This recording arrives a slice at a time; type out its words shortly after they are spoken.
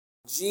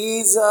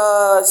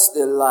Jesus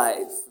the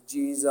life.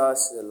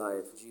 Jesus the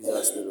life.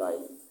 Jesus the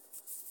life.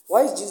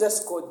 Why is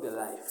Jesus called the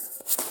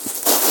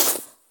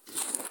life?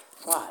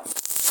 Why?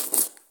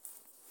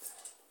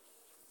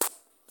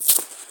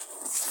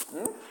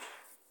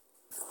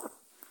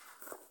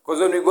 Because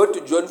when we go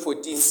to John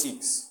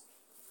 14:6,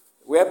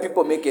 where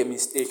people make a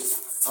mistake,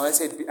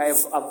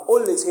 I've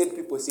always heard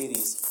people say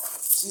this: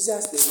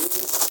 Jesus the way,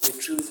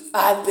 the truth,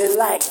 and the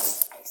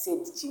life. I said,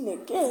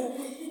 Chineke.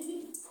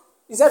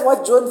 Is that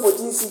what John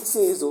 14:6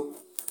 says? Oh?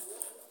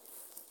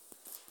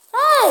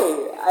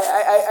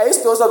 I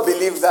used to also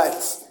believe that.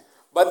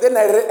 But then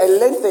I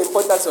learned the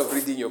importance of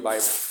reading your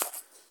Bible.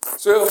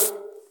 So,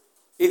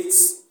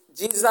 it's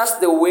Jesus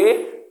the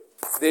way,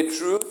 the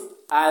truth,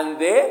 and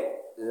the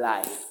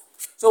life.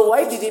 So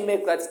why did he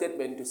make that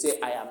statement to say,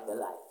 I am the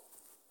life?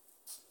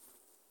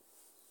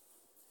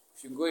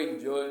 If you go in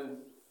John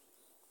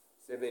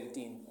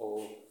 17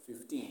 or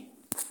 15,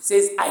 it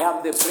says, I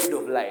am the bread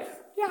of life.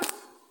 Yeah.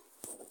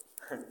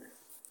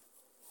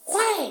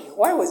 Why?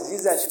 Why was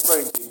Jesus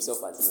referring to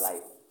himself as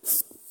life?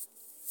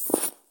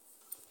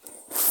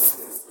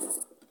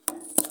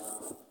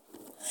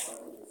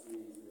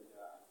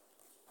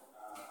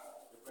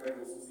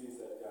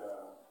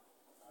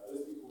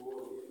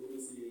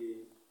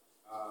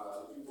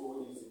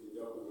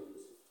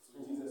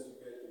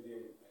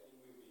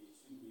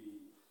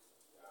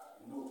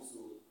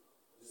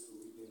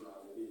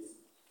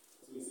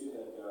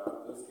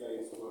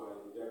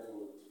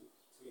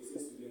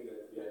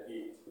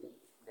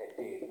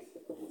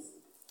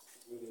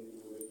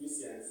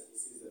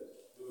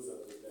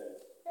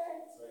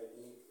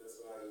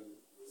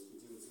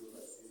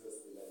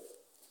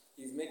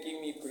 He's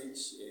making me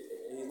preach.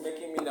 He's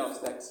making me now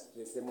start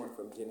the sermon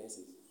from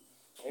Genesis.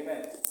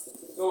 Amen.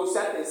 So we'll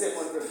start the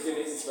sermon from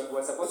Genesis, but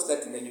we're supposed to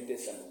start in the New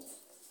Testament.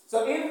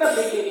 So in the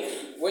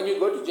beginning, when you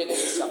go to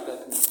Genesis chapter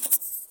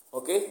 3,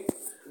 okay,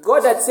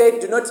 God had said,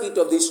 do not eat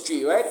of this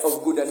tree, right,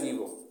 of good and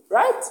evil,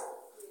 right?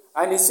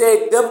 And he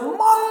said, the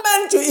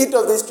moment you eat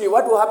of this tree,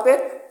 what will happen?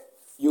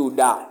 You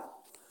die.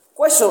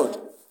 Question,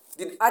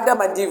 did Adam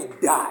and Eve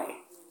die?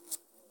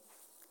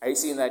 Are you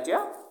seeing that,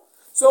 yeah?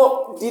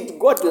 So, did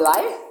God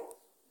lie?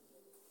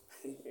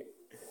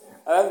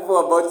 I people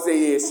are about to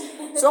say yes.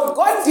 So,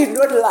 God did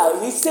not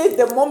lie. He said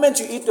the moment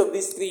you eat of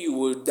this tree, you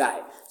will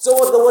die. So,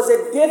 there was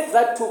a death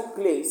that took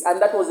place,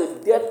 and that was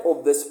a death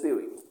of the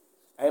spirit.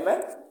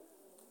 Amen?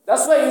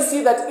 That's why you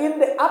see that in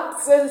the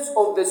absence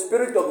of the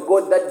Spirit of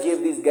God that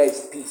gave these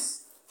guys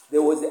peace,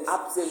 there was the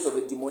absence of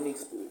a demonic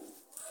spirit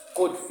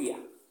called fear.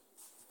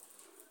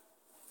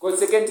 Because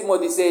 2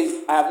 Timothy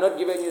says, I have not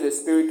given you the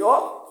spirit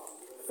of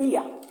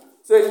fear.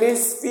 So it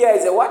means fear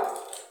is a what?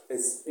 A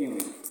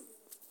spirit.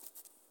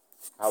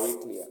 Are we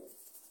clear?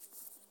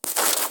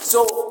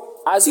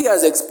 So, as he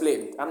has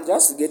explained, I'm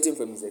just getting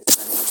from his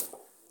explanation.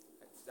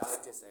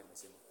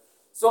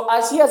 So,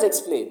 as he has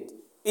explained,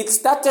 it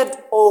started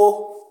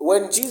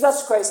when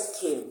Jesus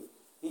Christ came.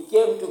 He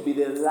came to be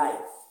the life.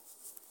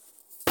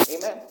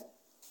 Amen.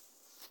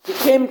 He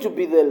came to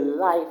be the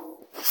life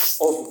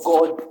of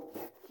God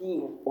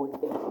here on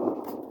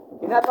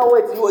earth. In other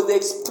words, he was the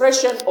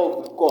expression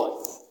of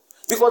God.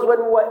 Because when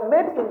we were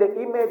made in the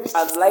image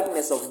and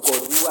likeness of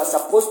God, we were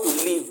supposed to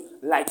live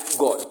like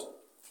God.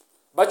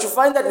 But you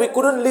find that we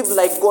couldn't live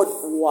like God.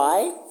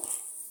 Why?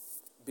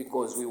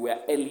 Because we were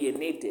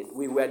alienated.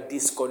 We were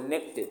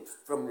disconnected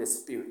from the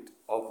Spirit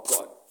of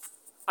God.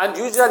 And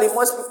usually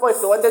most people,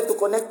 if they wanted to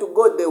connect to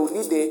God, they would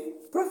need a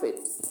prophet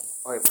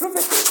or a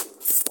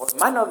prophetess or a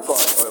man of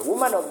God or a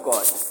woman of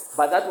God.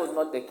 But that was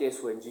not the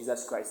case when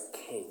Jesus Christ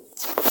came.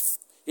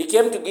 He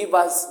came to give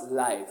us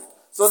life.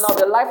 So now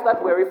the life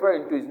that we're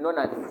referring to is known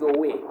as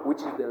Zoe, which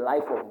is the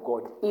life of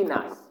God in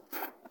us.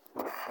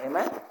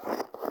 Amen?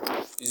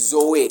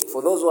 Zoe.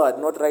 For those who are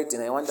not writing,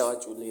 I wonder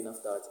what you learn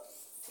afterwards.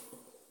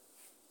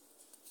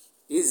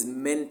 Is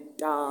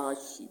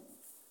mentorship.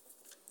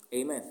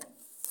 Amen.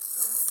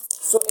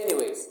 So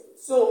anyways,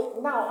 so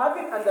now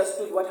having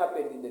understood what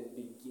happened in the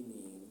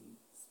beginning,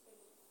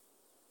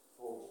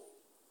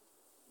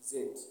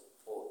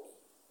 Z-O-E.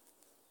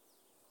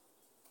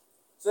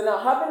 So now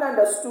having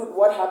understood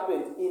what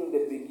happened in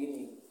the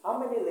beginning, how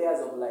many layers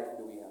of life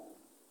do we have?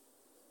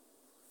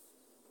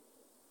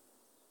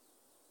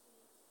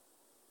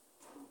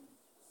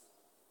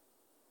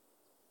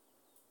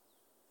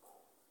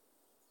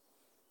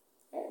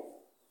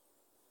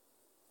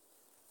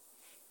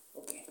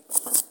 Okay.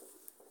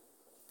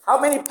 How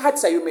many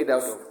parts are you made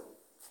out of?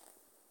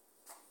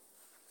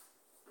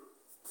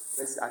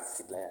 Let's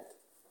ask it like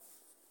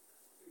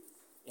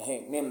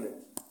that. Name them.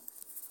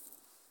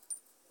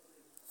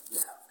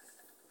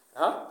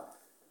 Huh?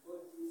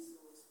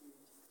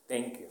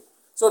 Thank you.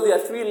 So there are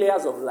 3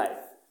 layers of life.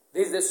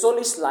 There's the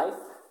soulish life,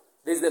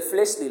 there's the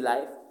fleshly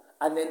life,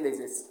 and then there's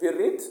the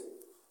spirit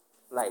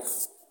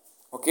life.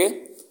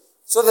 Okay?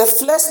 So the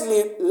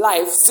fleshly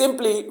life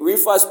simply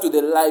refers to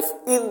the life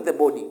in the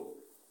body.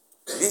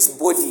 This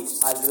body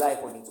has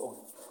life on its own.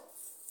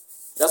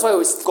 That's why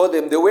we call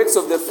them the works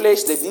of the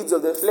flesh, the deeds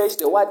of the flesh,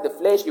 the what? The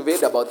flesh. You've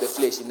heard about the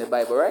flesh in the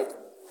Bible, right?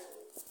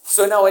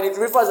 So now when it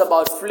refers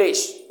about flesh,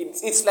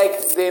 it's like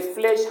the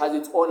flesh has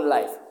its own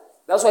life.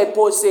 That's why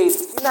Paul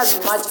says, in as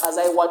much as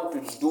I want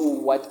to do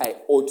what I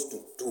ought to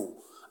do,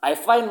 I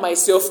find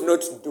myself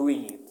not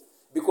doing it.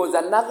 Because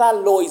another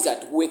law is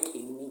at work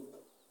in me,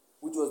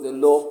 which was the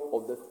law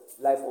of the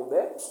life of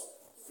the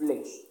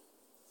flesh.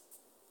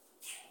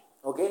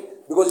 Okay?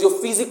 Because your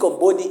physical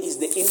body is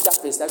the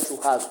interface that you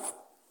have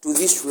to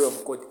this realm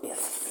called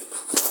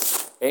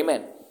earth.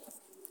 Amen.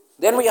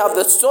 Then we have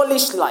the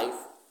soulish life.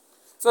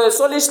 So the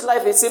soulish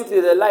life is simply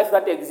the life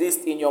that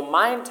exists in your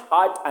mind,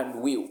 heart, and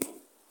will.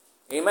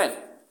 Amen.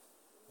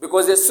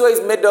 Because the soul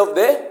is made of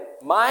the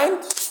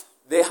mind,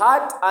 the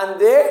heart, and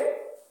the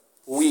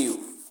will.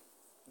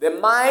 The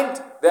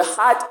mind, the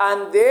heart,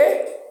 and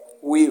the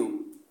will.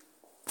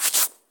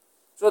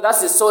 So that's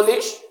the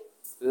soulish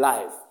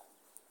life.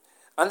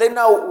 And then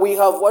now we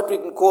have what we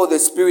can call the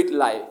spirit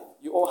life.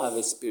 You all have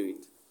a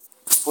spirit.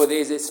 For there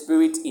is a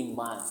spirit in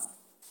man.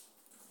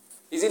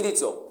 Isn't it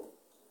so?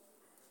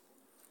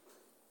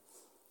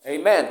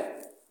 Amen.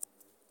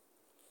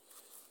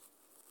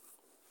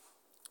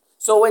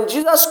 So when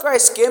Jesus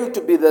Christ came to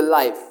be the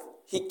life,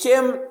 he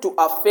came to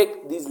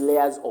affect these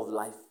layers of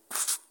life.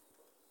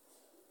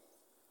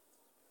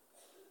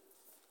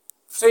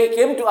 So he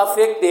came to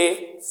affect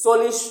the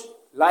soulish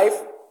life,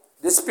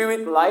 the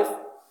spirit life,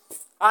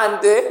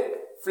 and the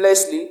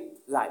fleshly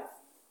life.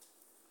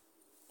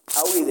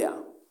 Are we there?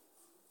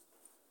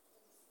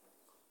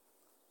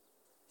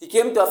 He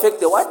came to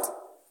affect the what?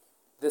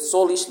 The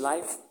soulish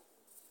life,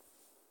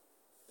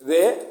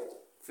 the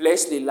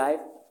fleshly life,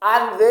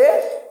 and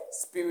the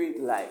spirit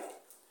life.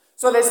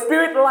 So the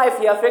spirit life,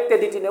 he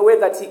affected it in a way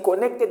that he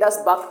connected us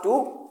back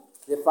to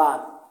the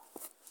Father.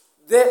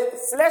 The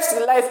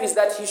fleshly life is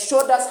that he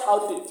showed us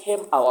how to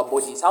tame our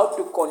bodies, how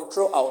to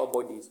control our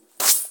bodies.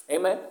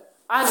 Amen.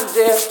 And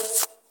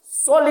the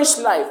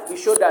soulish life, he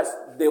showed us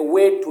the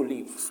way to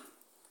live.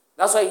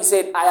 That's why he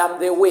said, I am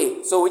the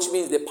way. So which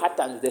means the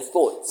patterns, the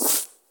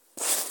thoughts.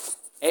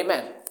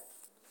 Amen.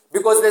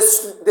 Because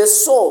the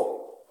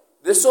soul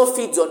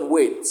feeds on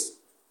words.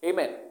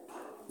 Amen.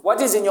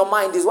 What is in your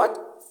mind is what?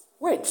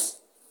 Words.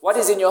 What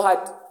is in your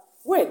heart?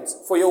 Words.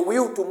 For your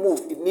will to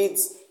move, it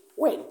needs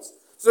words.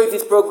 So it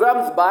is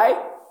programmed by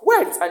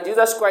words. And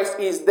Jesus Christ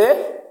is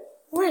the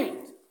word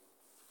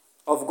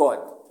of God.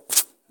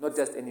 Not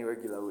just any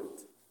regular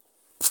word.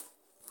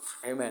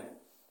 Amen.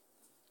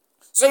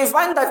 So you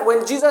find that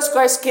when Jesus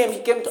Christ came, he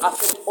came to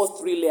affect all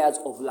three layers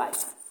of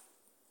life.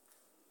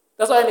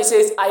 That's why when he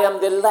says, I am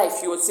the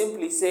life, he was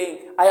simply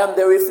saying, I am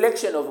the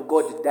reflection of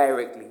God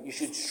directly. If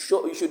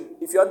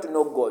you want to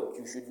know God,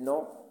 you should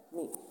know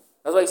me.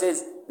 That's why he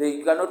says that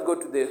you cannot go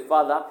to the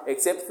Father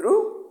except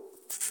through.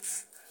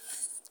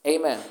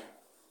 Amen.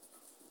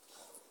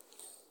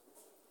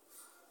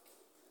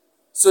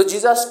 So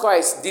Jesus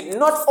Christ did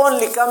not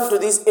only come to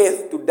this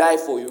earth to die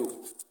for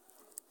you.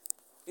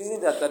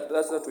 Isn't that's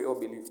what we all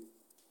believe?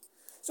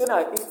 So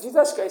now, if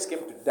Jesus Christ came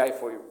to die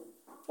for you,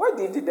 why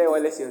didn't he die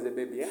while he was a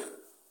baby? Yeah?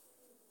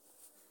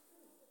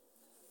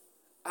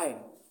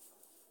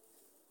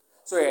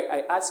 So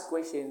I ask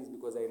questions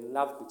because I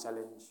love to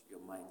challenge your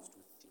minds to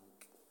think.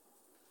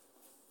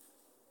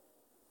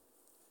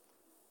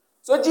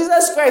 So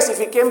Jesus Christ, if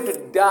he came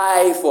to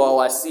die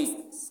for our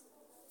sins,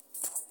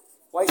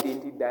 why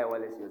didn't he die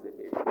while he was a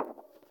baby?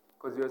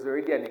 Because he was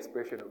already an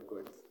expression of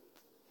God.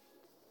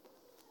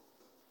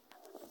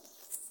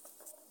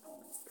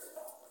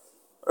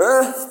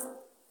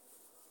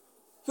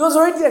 He was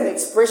already an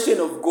expression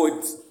of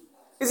God.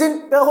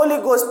 Isn't the Holy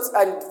Ghost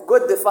and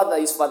God the Father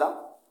his Father?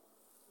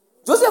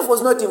 Joseph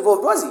was not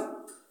involved, was he?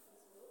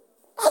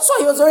 That's why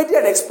he was already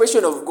an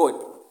expression of God.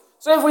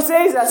 So if we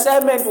say his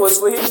assignment was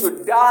for him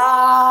to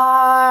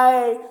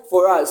die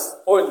for us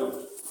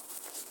only,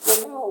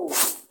 then now,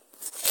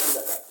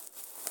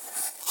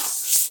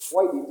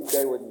 why did he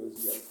die when he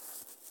was young?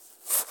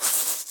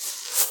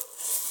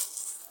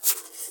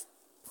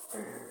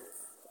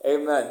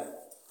 Amen.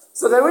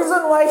 So the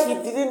reason why he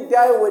didn't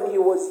die when he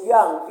was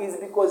young is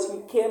because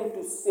he came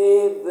to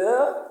save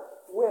the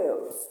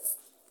world.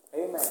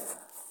 Amen.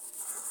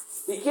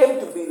 He came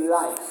to be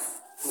life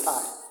to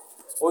us.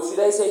 Or should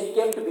I say, he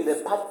came to be the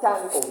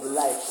pattern of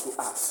life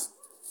to us.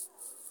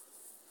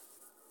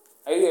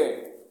 Are you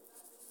hearing?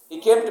 He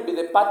came to be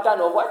the pattern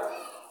of what?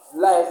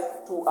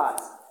 Life to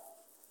us.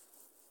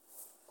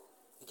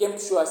 He came to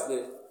show us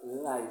the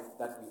life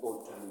that we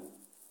ought to live.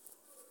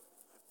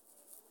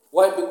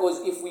 Why?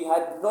 Because if we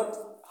had not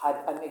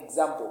had an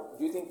example,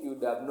 do you think you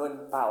would have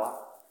known power?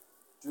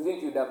 Do you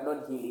think you would have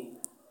known healing?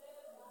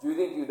 Do you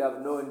think you would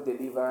have known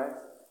deliverance?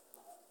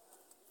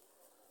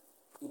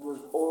 It was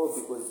all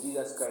because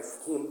Jesus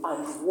Christ came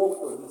and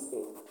walked on this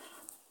earth.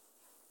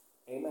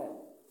 Amen.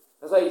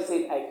 That's why he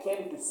said, I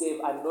came to save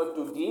and not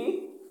to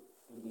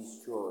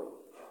destroy.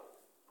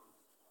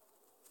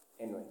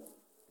 Anyway,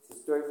 it's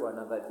a story for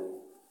another day.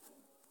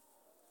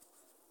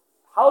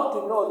 How to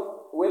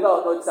know whether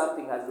or not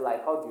something has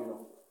life? How do you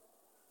know?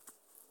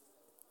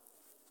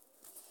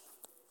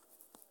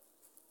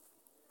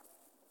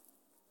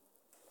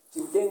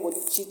 Children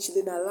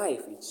children are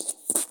alive.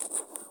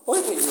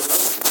 What can you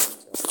have?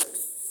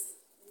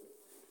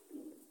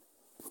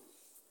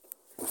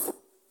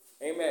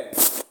 Amen.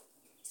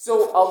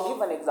 So I'll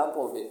give an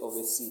example of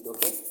a seed,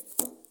 okay?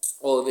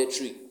 Or of a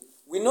tree.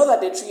 We know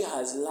that a tree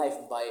has life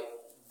by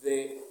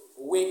the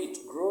way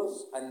it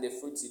grows and the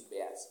fruits it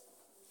bears.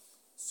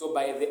 So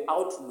by the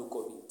outlook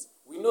of it.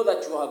 We know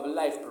that you have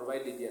life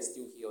provided you are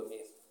still here on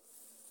earth.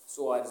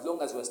 So as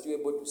long as we're still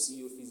able to see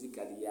you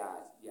physically,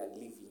 you're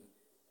living.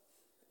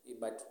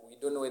 But we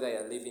don't know whether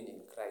you're living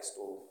in Christ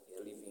or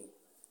you're living.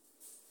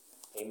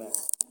 Amen.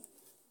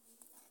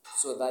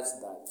 So that's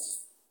that.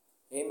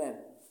 Amen.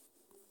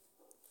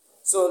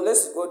 So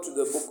let's go to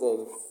the book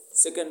of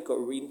 2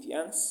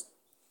 Corinthians,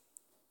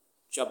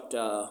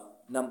 chapter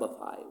number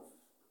 5,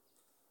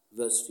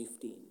 verse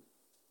 15.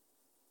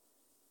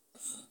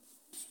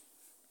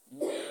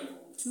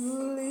 To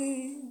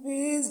live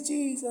is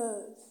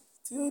Jesus,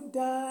 to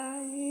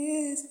die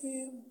is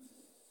Him.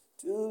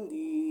 To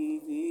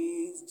live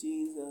is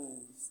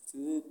Jesus,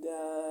 to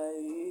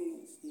die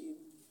is Him.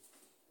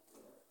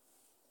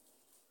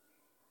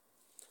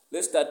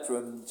 Let's start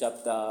from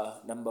chapter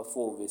number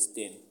 4, verse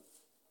 10.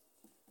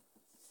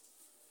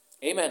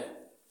 Amen.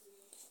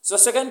 So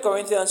 2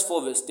 Corinthians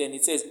 4, verse 10,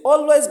 it says,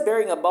 always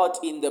bearing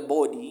about in the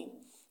body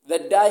the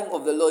dying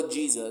of the Lord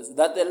Jesus,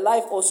 that the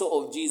life also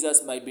of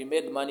Jesus might be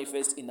made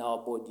manifest in our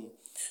body.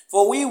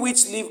 For we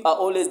which live are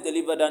always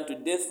delivered unto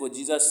death for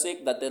Jesus'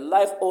 sake, that the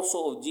life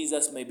also of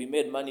Jesus may be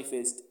made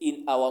manifest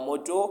in our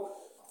mortal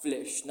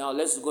flesh. Now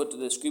let's go to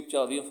the scripture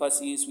of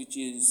emphasis, which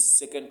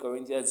is 2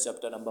 Corinthians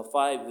chapter number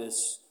 5,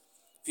 verse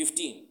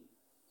 15.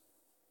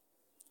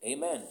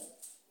 Amen.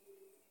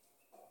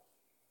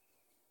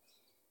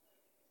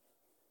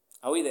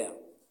 Are we there?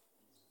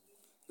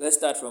 Let's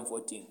start from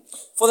 14.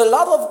 For the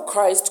love of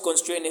Christ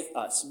constraineth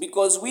us,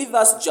 because we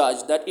thus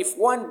judge that if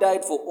one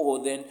died for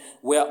all, then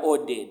we are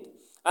all dead.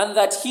 And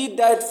that he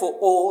died for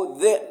all,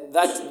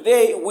 that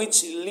they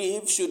which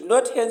live should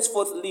not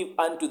henceforth live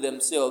unto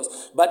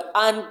themselves, but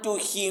unto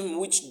him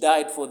which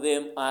died for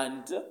them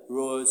and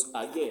rose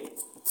again.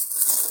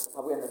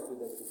 Have we understood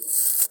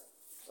that?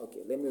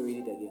 Okay, let me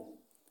read it again.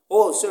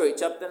 Oh, sorry,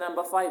 chapter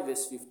number 5,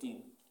 verse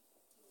 15.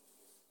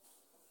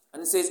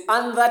 And it says,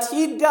 and that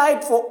he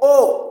died for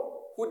all.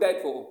 Who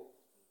died for all?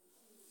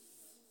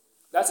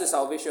 That's the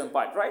salvation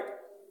part, right?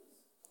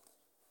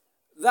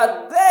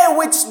 That they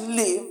which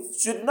live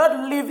should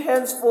not live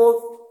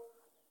henceforth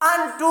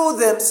unto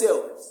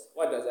themselves.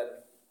 What does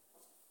that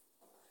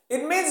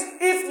mean? It means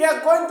if you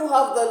are going to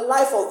have the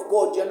life of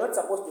God, you're not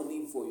supposed to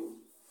live for you.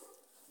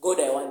 God,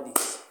 I want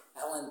this.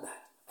 I want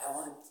that. I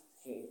want.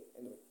 Hey,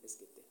 anyway, let's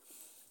get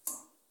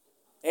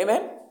there.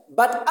 Amen?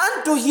 But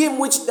unto him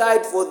which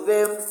died for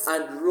them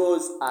and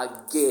rose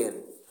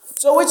again.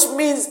 So which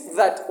means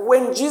that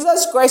when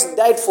Jesus Christ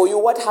died for you,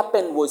 what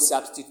happened was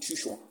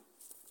substitution.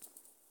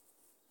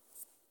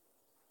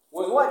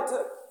 Was what?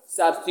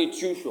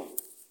 Substitution.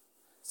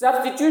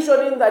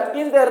 Substitution in that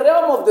in the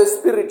realm of the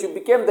spirit, you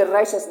became the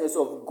righteousness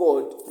of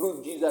God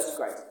through Jesus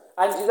Christ.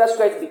 And Jesus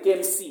Christ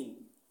became sin.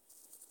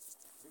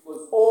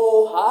 Because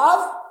all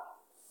have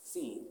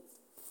sinned.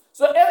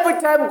 So every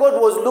time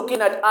God was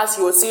looking at us,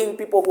 he was seeing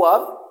people who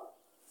have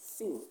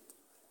sinned.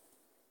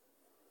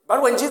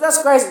 But when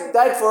Jesus Christ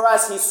died for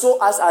us, he saw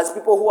us as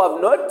people who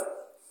have not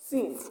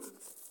sinned.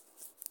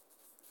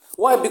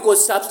 Why?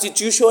 Because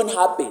substitution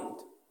happened.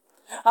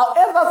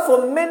 However,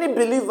 for many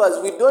believers,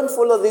 we don't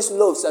follow this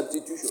law of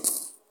substitution.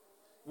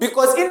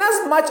 Because in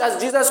as much as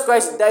Jesus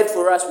Christ died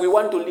for us, we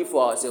want to live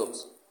for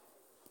ourselves.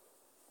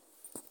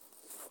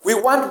 We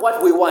want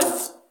what we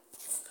want.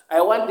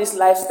 I want this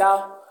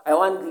lifestyle. I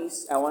want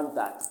this. I want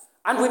that.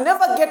 And we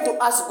never get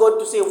to ask God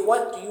to say,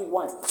 what do you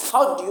want?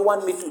 How do you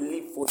want me to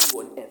live for you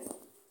on earth?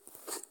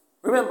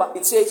 Remember,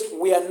 it says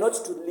we are not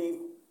to live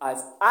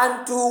as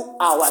unto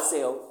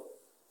ourselves,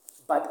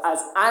 but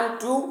as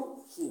unto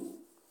him.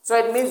 So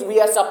it means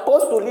we are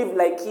supposed to live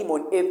like him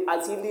on earth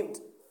as he lived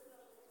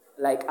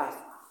like us,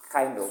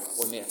 kind of,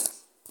 on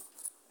earth.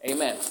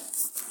 Amen.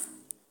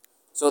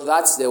 So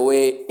that's the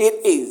way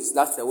it is.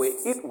 That's the way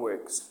it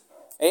works.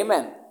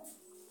 Amen.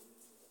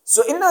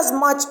 So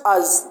inasmuch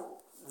as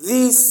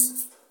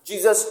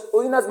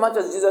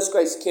Jesus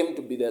Christ came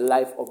to be the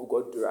life of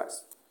God to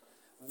us,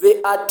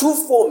 there are two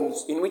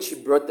forms in which he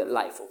brought the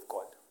life of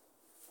God.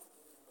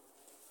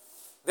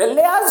 The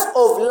layers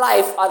of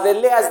life are the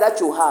layers that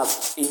you have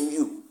in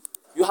you.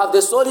 You have the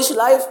soulish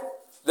life,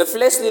 the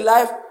fleshly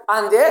life,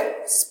 and the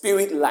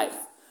spirit life.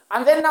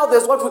 And then now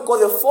there's what we call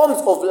the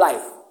forms of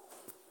life.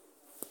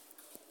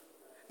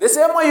 The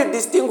same way you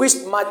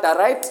distinguished matter,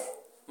 right?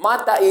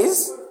 Matter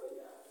is...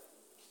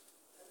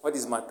 What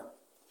is matter?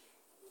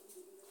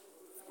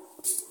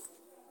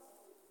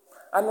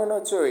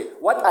 No, sorry.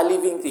 What are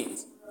living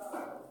things?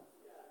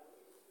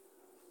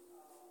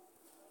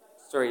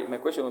 Sorry, my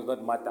question was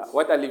not matter.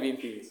 What are living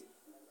things?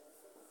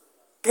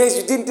 Guys,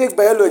 you didn't take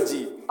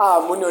biology.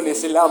 What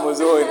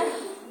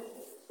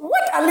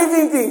are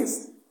living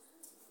things?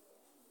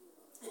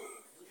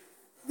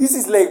 This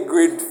is like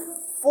grade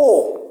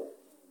 4.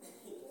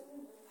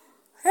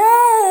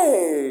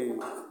 Hey!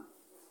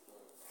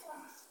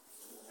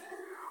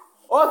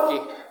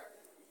 Okay.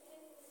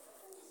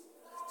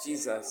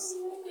 Jesus.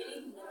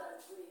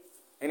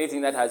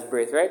 Anything that has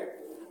breath, right?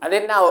 And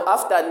then now,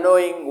 after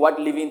knowing what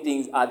living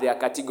things are, their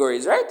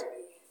categories, right?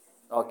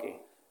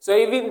 Okay. So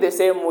even the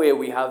same way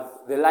we have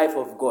the life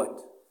of God.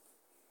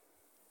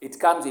 It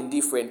comes in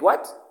different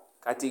what?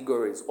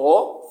 Categories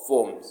or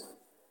forms.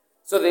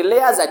 So the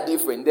layers are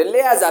different. The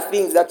layers are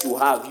things that you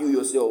have, you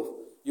yourself.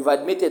 You've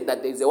admitted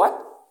that there's a what?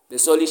 The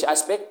soulish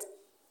aspect.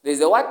 There's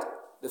a what?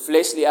 The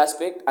fleshly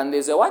aspect. And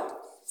there's a what?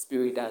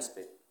 Spirit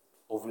aspect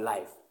of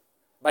life.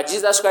 But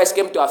Jesus Christ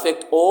came to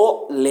affect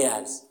all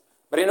layers.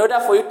 But in order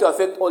for you to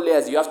affect all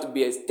layers, you have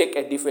to take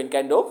a different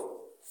kind of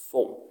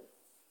form.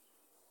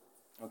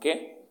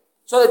 Okay?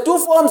 So the two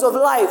forms of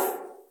life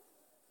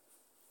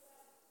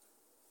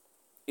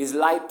is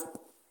light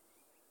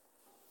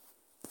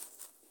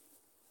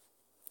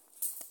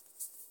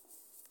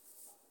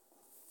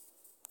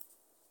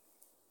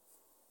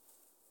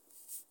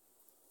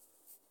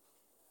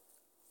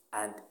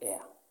and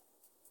air.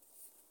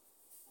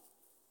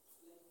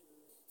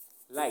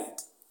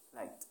 Light.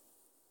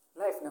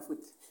 Life na foot.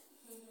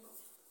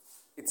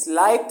 It's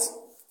light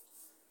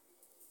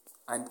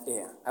and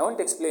air. I won't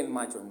explain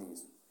much on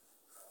this.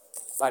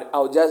 But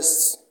I'll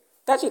just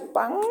touch it.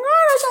 Are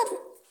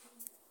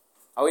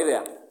we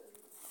there?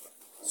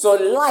 So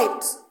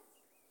light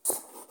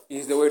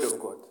is the word of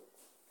God.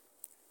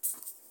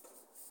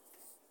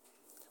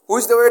 Who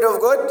is the word of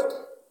God?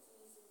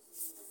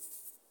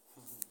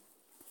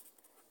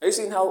 Are you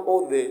seeing how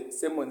all the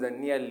sermons are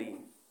nearly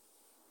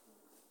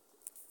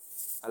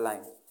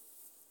aligned?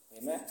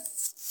 Amen.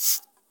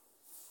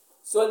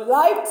 So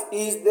light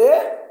is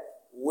the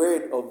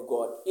word of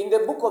God. In the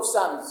book of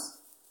Psalms,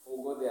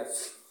 we'll go there.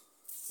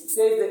 It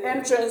says the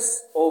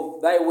entrance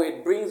of thy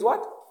word brings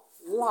what?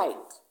 Light.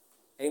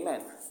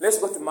 Amen. Let's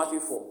go to Matthew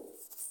 4.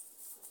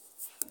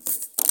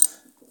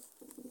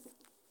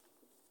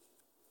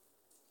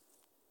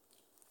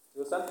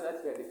 There was something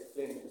that he had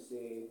explained to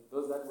say,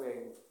 those that were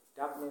in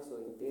darkness or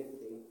in death,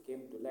 they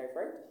came to life,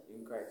 right?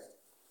 In Christ.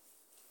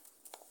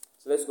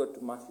 So let's go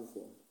to Matthew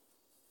 4.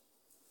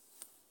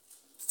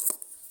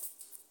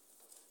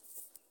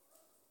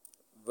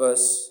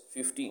 Verse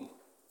 15.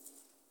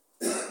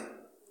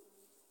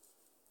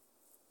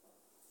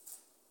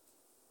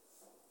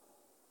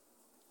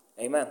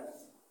 Amen.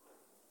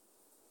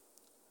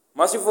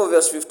 Matthew 4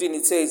 verse 15,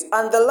 it says,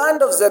 and the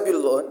land of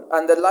Zebulun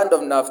and the land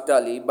of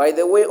Naphtali, by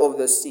the way of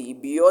the sea,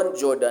 beyond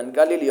Jordan,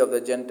 Galilee of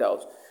the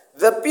Gentiles,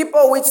 the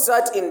people which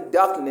sat in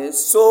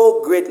darkness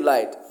saw great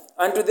light,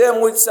 and to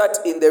them which sat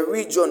in the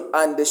region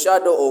and the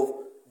shadow of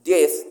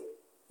death,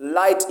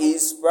 light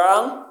is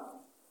sprung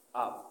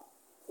up.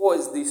 What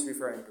is this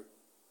referring to?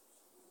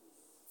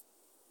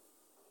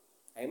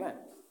 Amen.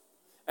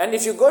 And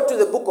if you go to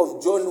the book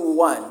of John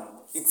 1,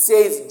 it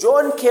says,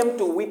 John came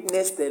to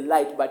witness the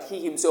light, but he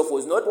himself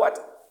was not what?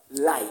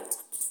 Light.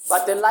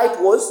 But the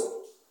light was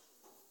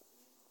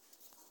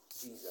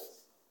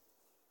Jesus.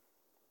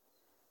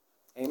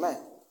 Amen.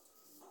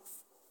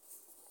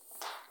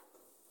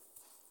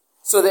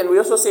 So then we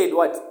also said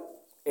what?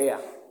 Air.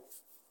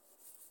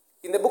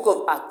 In the book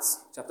of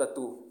Acts, chapter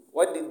 2,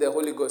 what did the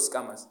Holy Ghost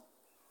come as?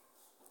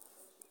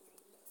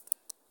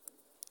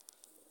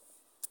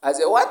 As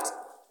a what?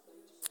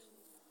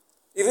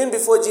 Even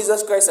before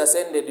Jesus Christ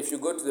ascended, if you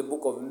go to the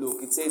book of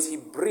Luke, it says he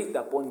breathed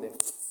upon them.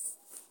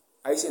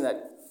 Are you seeing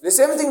that? The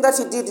same thing that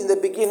he did in the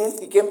beginning,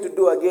 he came to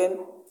do again,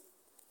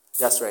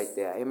 just right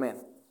there. Amen.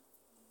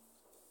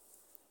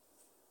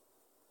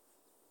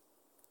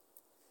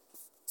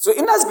 So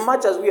in as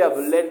much as we have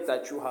learned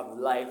that you have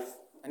life,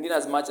 and in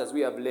as much as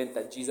we have learned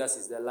that Jesus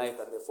is the life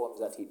and the forms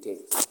that he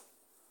takes,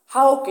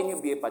 how can you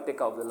be a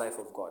partaker of the life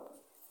of God?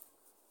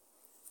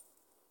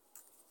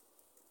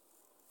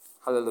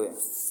 Hallelujah.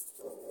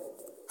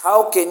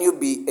 How can you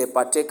be a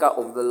partaker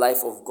of the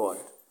life of God?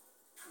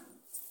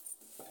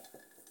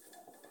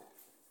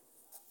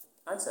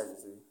 Answer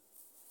this.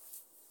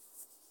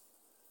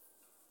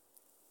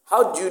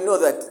 How do you know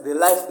that the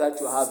life that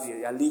you have here,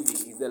 you are living,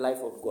 is the life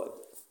of God?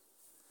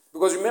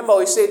 Because remember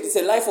we said it's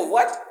a life of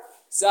what?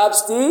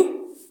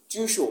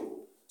 Substitution.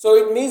 So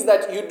it means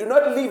that you do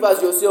not live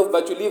as yourself,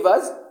 but you live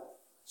as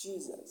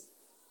Jesus.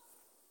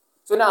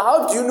 So now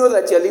how do you know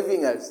that you're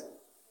living as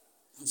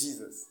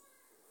Jesus?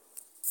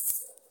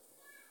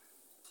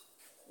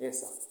 Yes,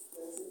 sir.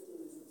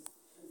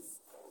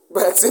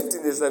 By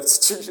accepting the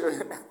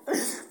substitution.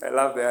 I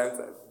love the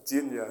answer.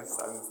 Genius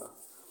answer.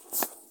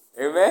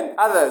 Amen?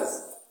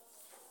 Others.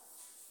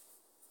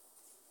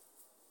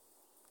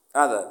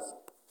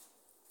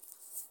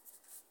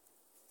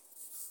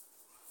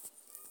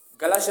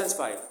 Galatians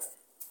 5.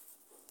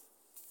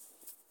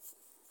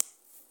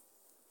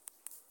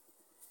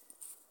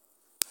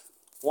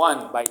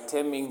 One, by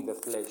taming the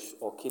flesh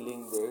or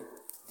killing the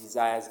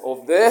desires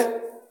of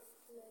the...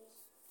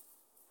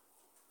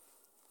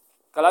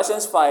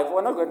 Galatians 5,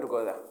 we're not going to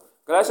go there.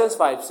 Galatians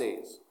 5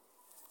 says,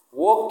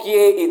 walk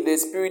ye in the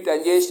spirit,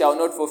 and ye shall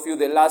not fulfill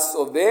the lusts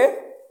of the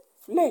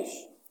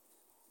flesh.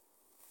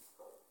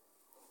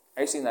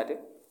 Are you seeing that?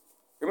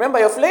 Remember,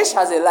 your flesh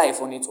has a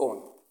life on its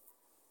own.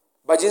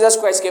 But Jesus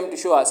Christ came to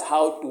show us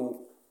how to,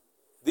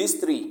 these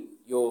three,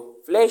 your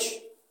flesh,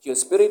 your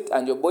spirit,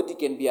 and your body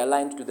can be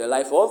aligned to the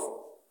life of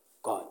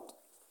God.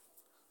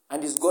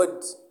 And is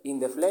God in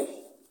the flesh?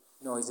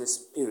 No, he's a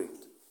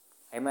spirit.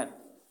 Amen.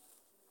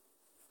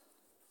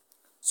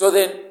 So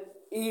then,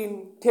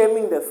 in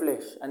taming the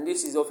flesh, and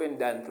this is often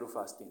done through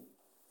fasting,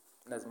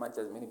 and as much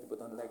as many people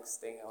don't like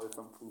staying away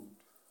from food.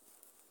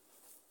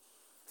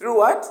 Through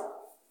what?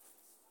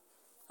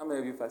 How many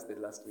of you fasted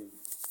last week?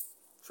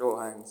 Show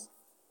of hands.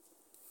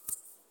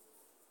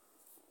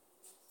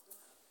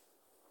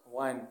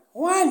 One.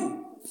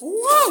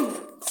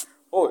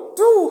 Oh,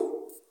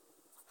 two.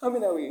 How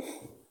many are we?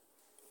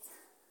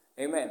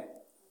 Amen.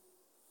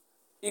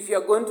 If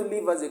you're going to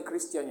live as a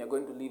Christian, you're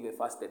going to live a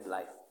fasted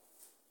life.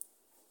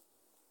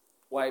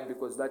 Why?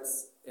 Because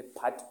that's a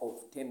part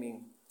of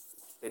taming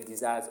the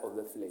desires of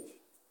the flesh.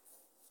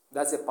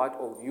 That's a part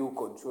of you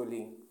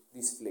controlling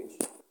this flesh.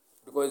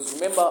 Because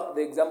remember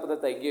the example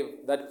that I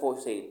gave, that Paul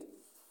said.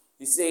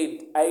 He said,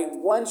 I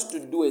want to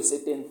do a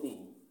certain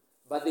thing,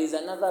 but there is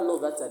another law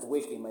that's at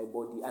work in my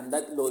body, and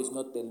that law is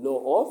not the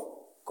law of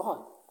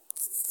God.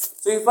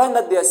 So you find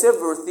that there are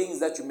several things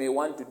that you may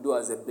want to do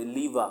as a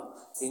believer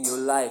in your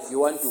life. You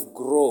want to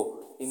grow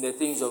in the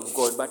things of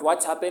God. But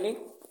what's happening?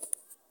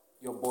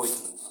 Your body.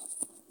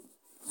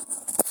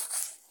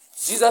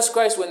 Jesus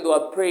Christ, when they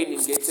were praying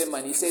in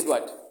Gethsemane, he said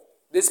what?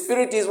 The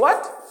spirit is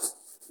what?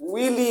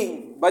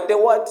 Willing. But the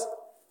what?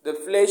 The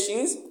flesh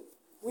is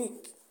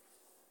weak.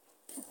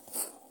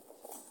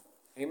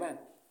 Amen.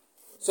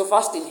 So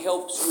fasting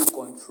helps you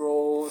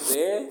control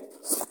the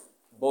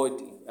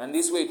body. And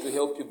this way it will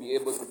help you be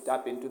able to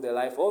tap into the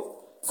life of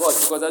God.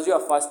 Because as you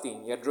are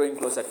fasting, you're drawing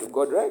closer to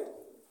God, right?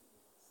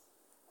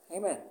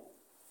 Amen.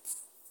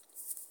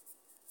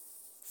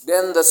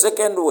 Then the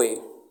second way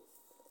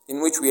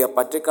in which we are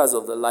partakers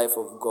of the life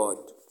of God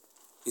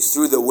is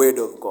through the Word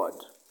of God,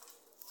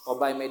 or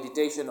by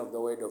meditation of the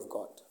Word of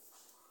God.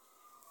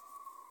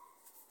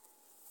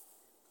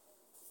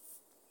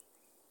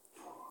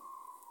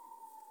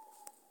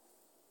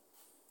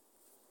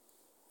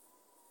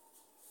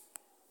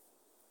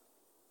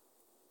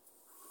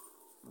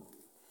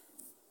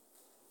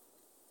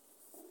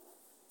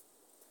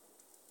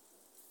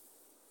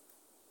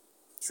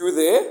 Through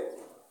the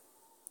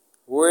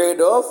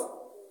Word of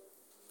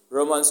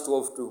Romans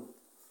 12:2.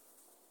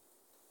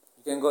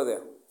 You can go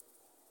there.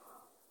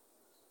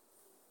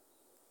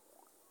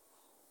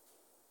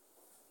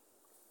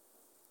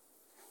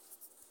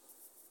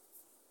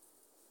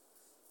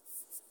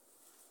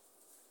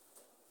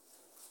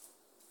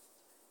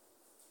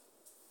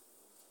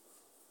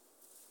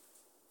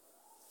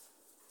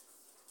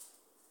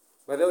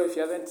 By the way, if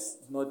you haven't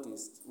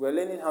noticed, we're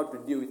learning how to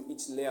deal with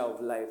each layer of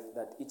life,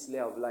 that each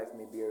layer of life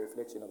may be a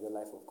reflection of the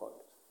life of God.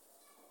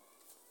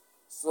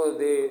 So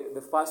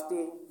the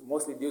fasting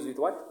mostly deals with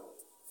what?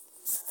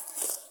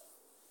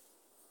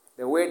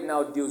 The Word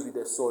now deals with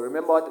the soul.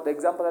 Remember what the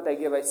example that I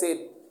gave? I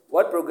said,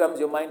 what programs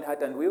your mind,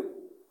 heart, and will?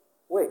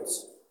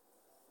 Words.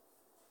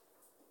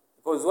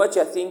 Because what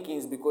you're thinking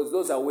is because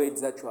those are words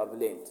that you have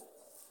learned.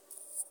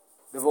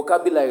 The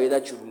vocabulary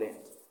that you've learned.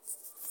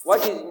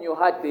 What is in your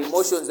heart, the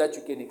emotions that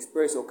you can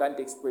express or can't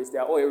express, they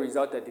are all a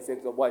result and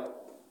effect of what?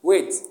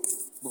 Words.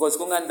 Because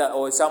Konganda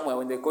or somewhere,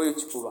 when they call you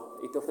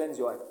Chipuva, it offends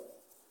your heart.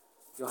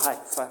 Your heart,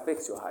 it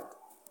affects your heart.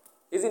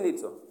 Isn't it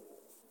so?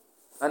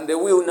 And the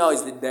will now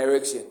is the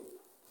direction.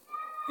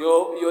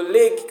 Your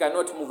leg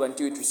cannot move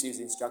until it receives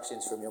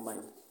instructions from your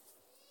mind.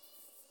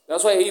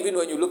 That's why even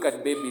when you look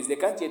at babies, they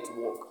can't yet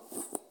walk.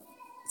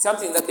 It's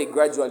something that they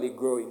gradually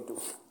grow into.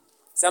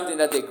 Something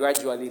that they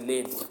gradually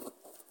learn.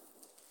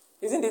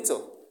 Isn't it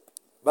so?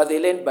 But they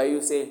learn by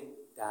you saying,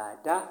 da,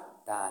 da,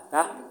 da,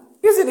 da.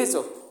 Isn't it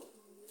so?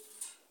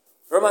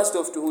 Romans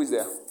 12:2, who is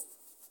there?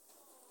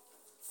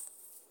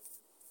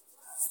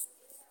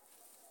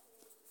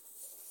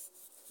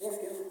 Yes,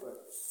 yes,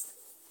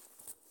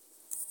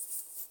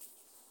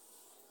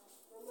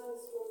 Romans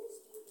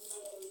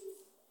 12:2.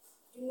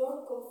 Do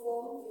not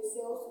conform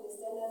yourselves to the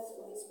standards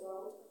of this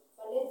world,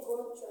 but let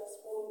God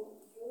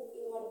transform you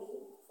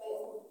inwardly by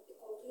a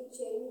complete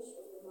change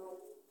of the mind.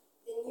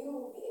 Then you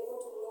will be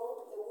able to know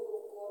the will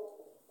of God,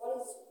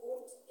 what is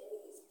good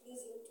and is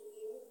pleasing to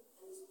Him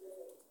and is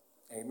perfect.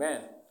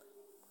 Amen.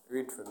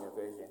 Read from your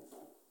version.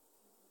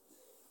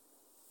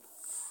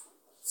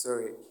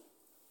 Sorry.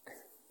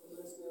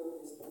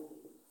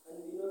 And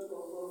be not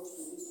conformed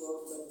to this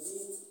world, but be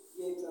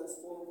ye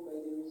transformed by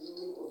the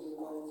renewing of your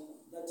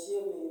mind, that ye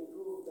may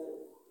prove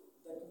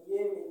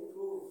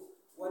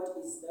what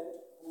is that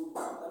good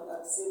and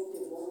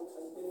acceptable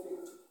and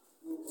perfect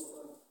will of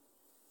God.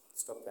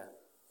 Stop there.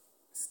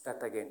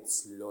 Start again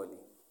slowly.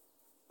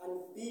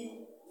 And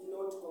be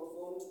not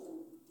conformed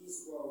to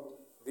this world.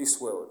 This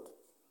world.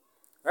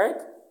 Right?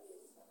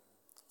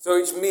 So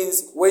which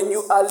means when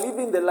you are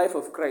living the life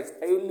of Christ,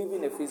 are you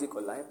living a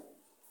physical life?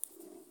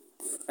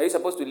 Are you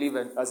supposed to live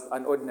as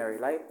an ordinary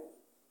life?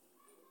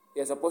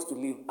 You're supposed to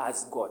live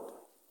as God.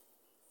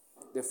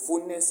 The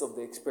fullness of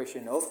the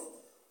expression of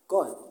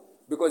God.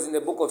 Because in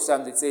the book of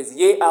Psalms it says,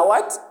 ye are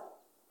what?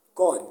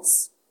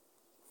 Gods.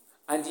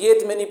 And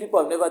yet many people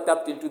have never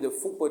tapped into the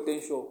full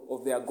potential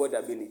of their God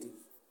ability.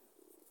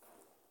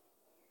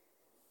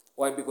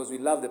 Why? Because we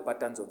love the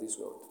patterns of this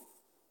world.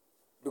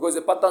 Because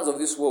the patterns of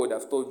this world,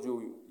 I've told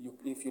you,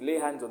 if you lay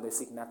hands on the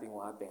sick, nothing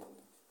will happen.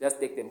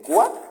 Just take them.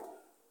 What?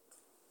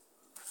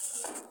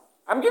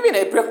 I'm giving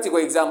a practical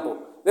example.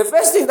 The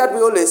first thing that we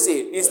always say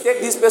is take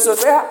this person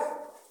where?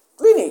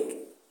 Clinic.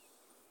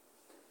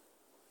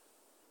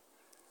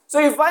 So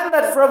you find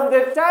that from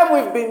the time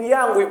we've been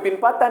young, we've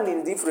been patterned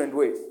in different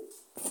ways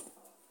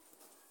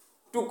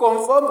to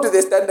conform to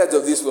the standards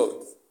of this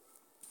world.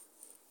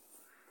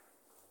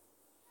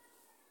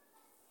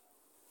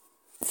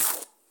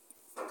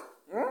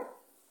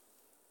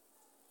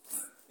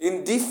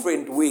 In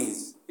different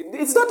ways.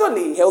 It's not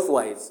only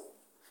health-wise.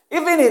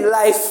 Even in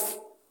life.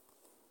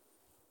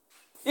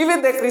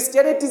 Even the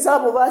Christianity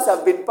some of us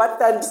have been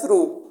patterned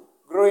through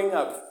growing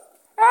up.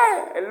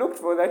 I looked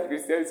for that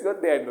Christianity. It's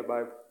not there in the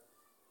Bible.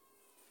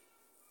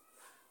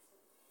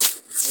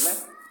 Amen?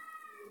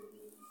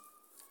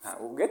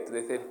 We'll get to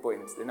the third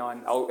point. Then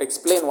I'll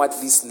explain what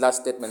this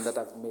last statement that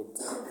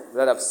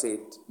I've said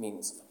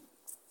means.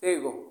 There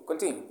you go.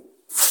 Continue.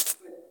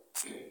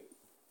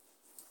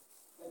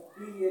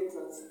 Be ye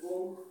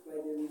transformed by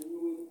the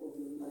renewing of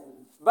your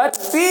mind.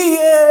 But be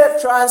ye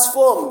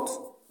transformed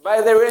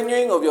by the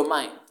renewing of your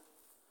mind.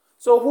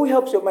 So who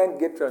helps your mind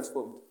get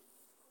transformed?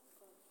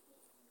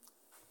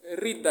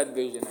 Read that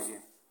version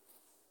again.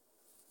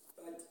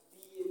 But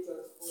be ye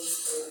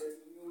transformed by the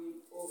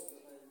renewing of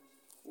your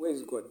mind. Where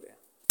is God there?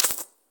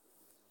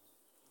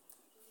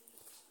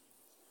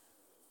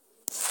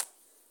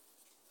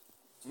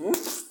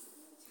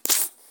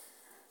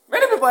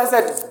 Many people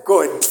answered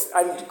God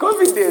and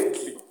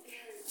confidently.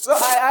 So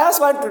I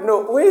just want to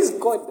know, where is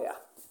God there?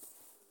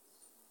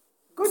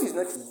 God is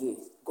not here.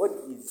 God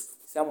is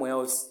somewhere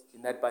else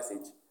in that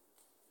passage.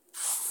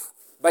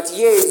 But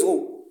here is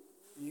who?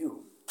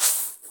 You.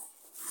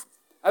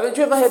 Haven't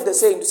you ever heard the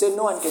saying to say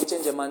no one can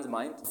change a man's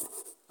mind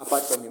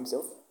apart from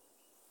himself?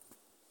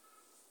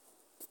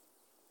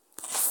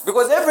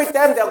 Because every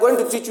time they are going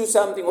to teach you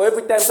something, or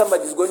every time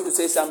somebody is going to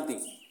say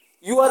something,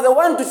 you are the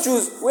one to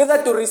choose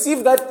whether to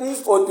receive that thing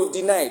or to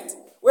deny it.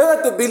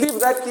 Whether to believe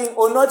that thing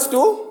or not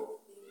to.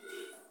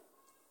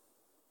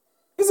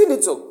 Isn't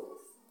it so?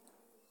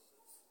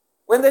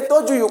 When they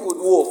told you could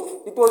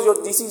walk, it was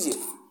your decision.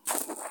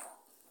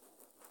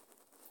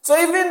 So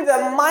even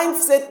the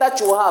mindset that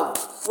you have,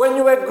 when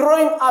you were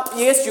growing up,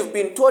 yes, you've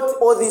been taught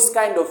all these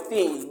kind of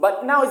things,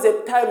 but now is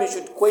the time you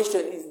should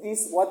question, is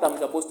this what I'm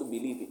supposed to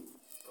believe in?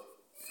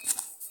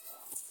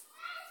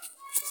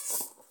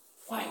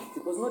 Why?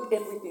 Because not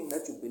everything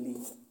that you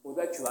believe or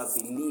that you have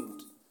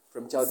believed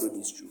from childhood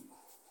is true.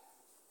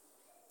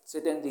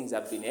 Certain things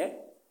have been a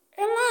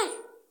lie.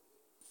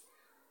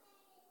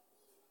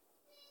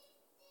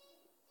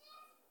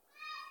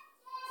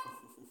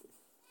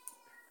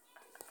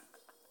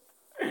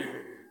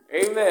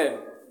 Amen.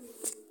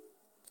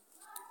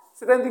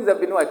 Certain things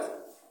have been what?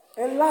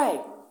 A lie.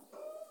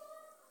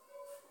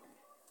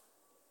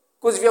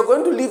 Because if you're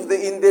going to live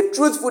in the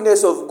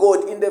truthfulness of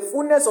God, in the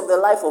fullness of the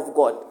life of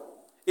God,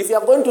 if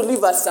you're going to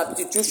live as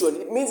substitution,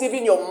 it means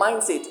even your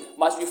mindset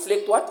must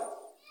reflect what?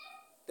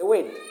 The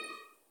word.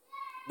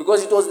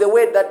 Because it was the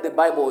word that the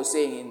Bible was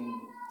saying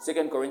in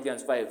 2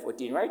 Corinthians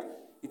 5:14, right?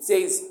 It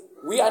says,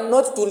 we are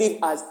not to live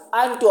as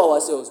unto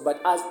ourselves, but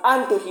as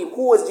unto him.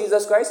 Who was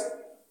Jesus Christ?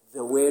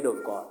 The word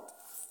of God.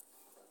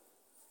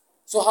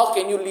 So how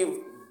can you live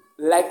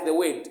like the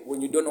word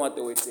when you don't know what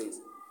the word says?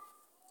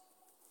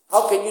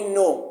 How can you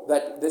know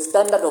that the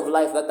standard of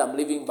life that I'm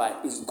living by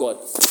is God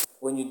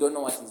when you don't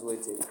know what his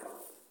word says?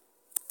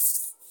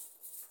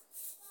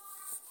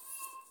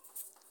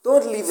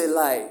 Don't live a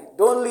lie.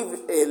 Don't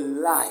live a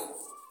lie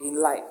in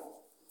life.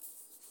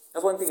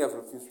 That's one thing I've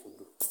refused to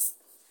do.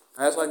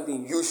 And that's one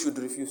thing you should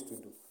refuse to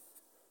do.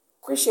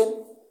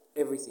 Question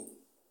everything.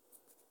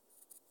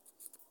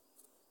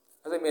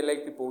 That's why I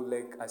like people who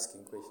like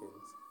asking questions.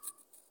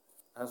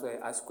 That's why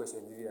I ask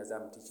questions even as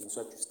I'm teaching,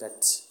 so that you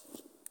start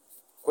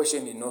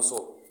questioning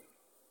also.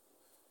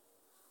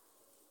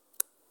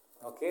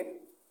 Okay?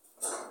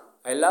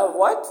 I love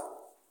what?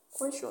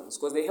 Questions.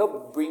 Because they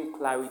help bring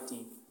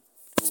clarity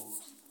to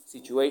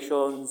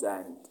situations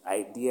and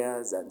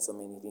ideas and so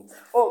many things.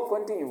 Oh,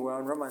 continue. We're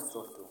on Romans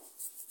 12 too.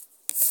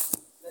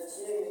 That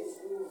ye may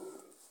prove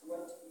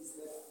what is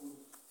that good.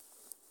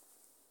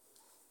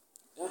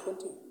 Yeah,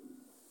 continue.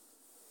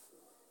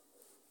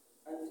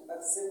 And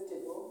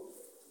acceptable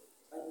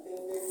and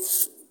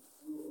perfect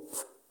will.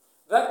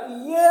 That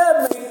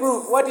ye may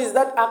prove what is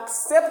that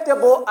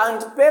acceptable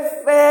and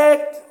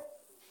perfect.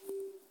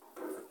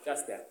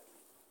 Just there.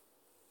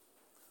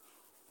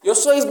 Your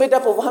soul is made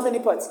up of how many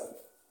parts?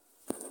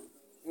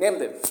 Name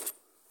them.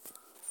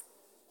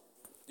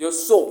 Your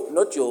soul,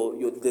 not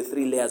the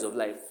three layers of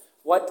life.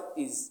 What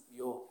is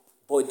your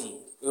body,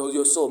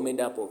 your soul made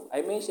up of?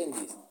 I mentioned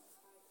this.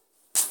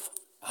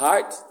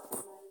 Heart,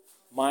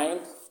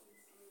 mind,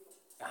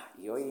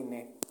 you're in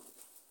it.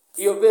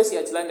 Your base,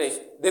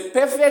 the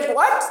perfect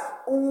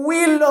what?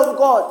 Will of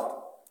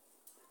God.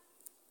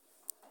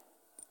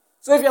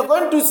 So if you're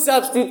going to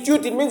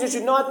substitute, it means you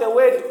should know what the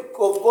word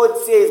of God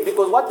says,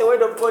 because what the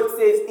word of God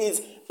says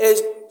is a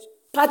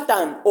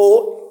pattern,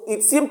 or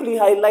it simply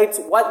highlights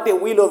what the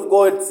will of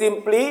God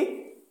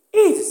simply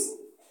is.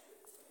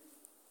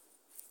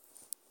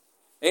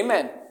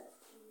 Amen.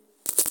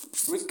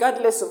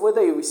 Regardless of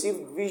whether you receive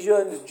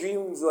visions,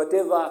 dreams,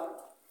 whatever,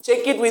 check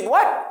it with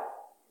what?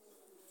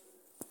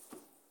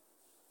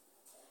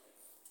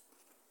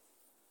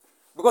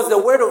 Because the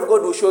word of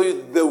God will show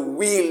you the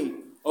will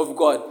of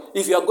God.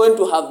 If you are going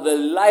to have the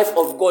life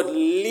of God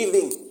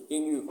living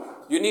in you,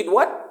 you need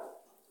what?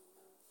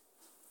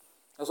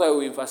 That's why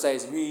we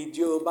emphasize, read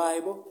your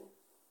Bible.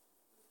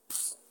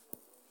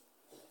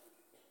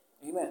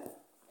 Amen.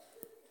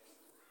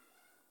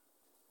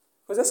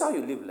 Because that's how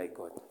you live like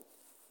God.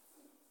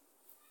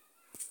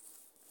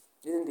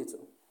 Isn't it so?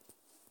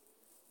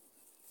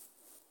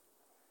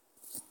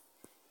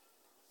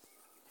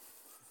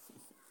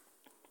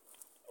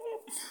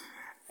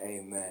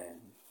 Amen.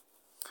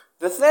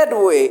 The third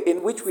way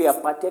in which we are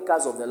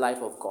partakers of the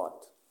life of God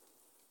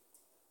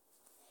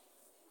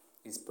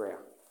is prayer.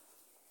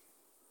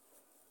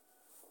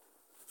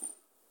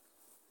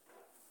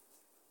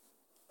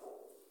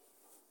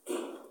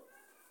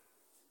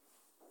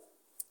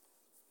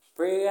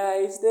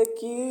 Prayer is the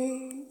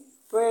key.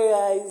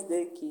 Prayer is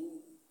the key.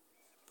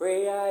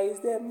 Prayer is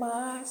the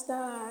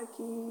master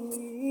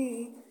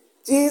key.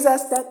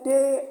 Jesus that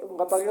day.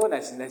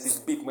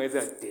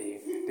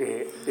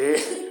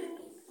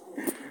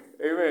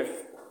 Amen.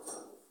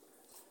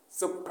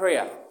 So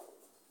prayer.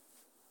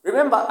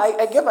 Remember,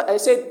 I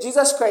said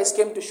Jesus Christ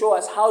came to show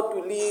us how to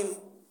live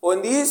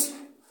on this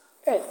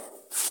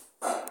earth.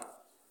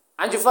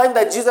 And you find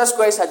that Jesus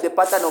Christ had the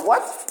pattern of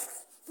what?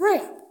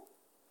 Prayer.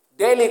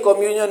 Daily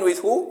communion with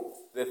who?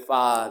 The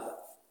Father.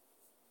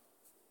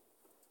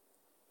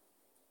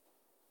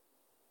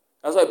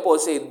 That's why Paul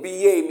said, be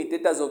ye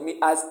imitators of me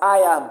as I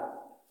am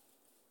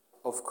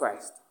of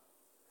Christ.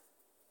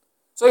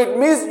 So it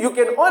means you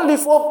can only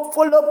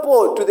follow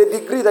Paul to the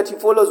degree that he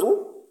follows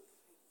who?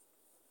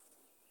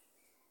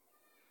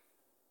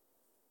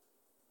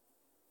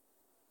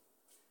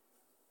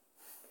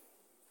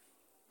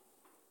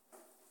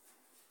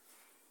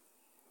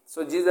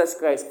 So Jesus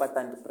Christ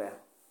patterned prayer,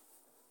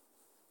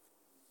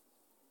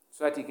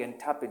 so that he can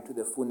tap into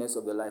the fullness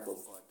of the life of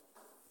God.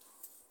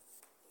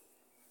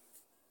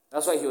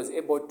 That's why he was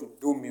able to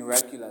do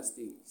miraculous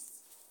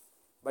things.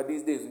 But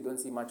these days we don't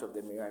see much of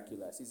the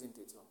miraculous, isn't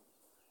it so?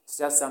 It's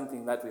just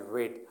something that we've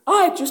read.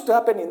 It used to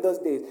happen in those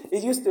days.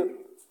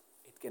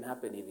 It can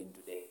happen even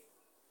today.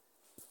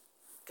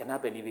 It can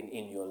happen even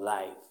in your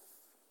life.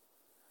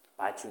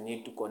 But you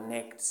need to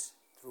connect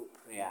through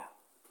prayer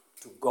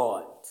to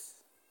God.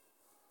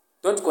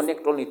 Don't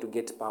connect only to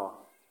get power.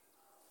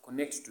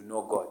 Connect to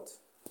know God.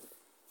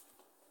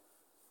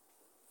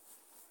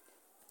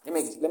 Let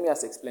me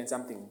just explain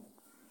something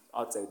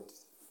outside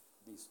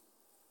this.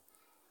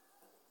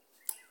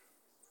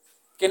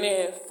 Can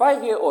a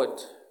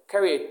 5-year-old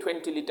carry a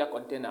 20-liter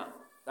container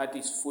that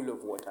is full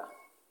of water?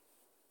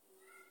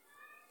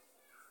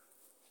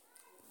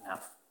 No.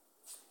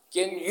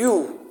 Can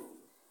you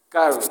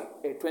carry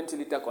a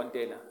 20-liter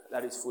container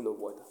that is full of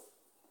water?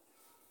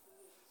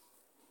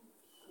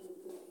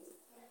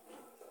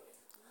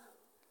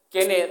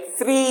 Can a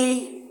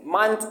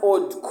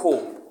 3-month-old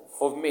cob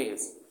of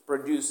maize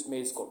produce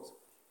maize cobs?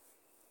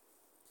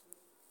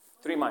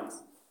 3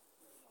 months.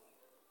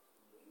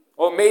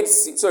 Or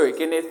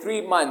can a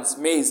 3 months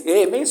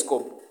maize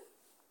cob?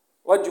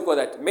 What do you call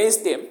that? Maize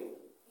stem?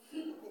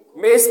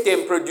 Maize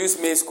stem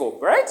produce maize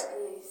cob, right? Yes.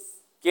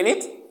 Can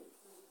it?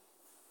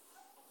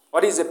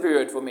 What is the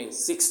period for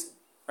maize? 6,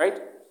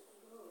 right?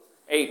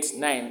 8,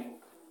 9.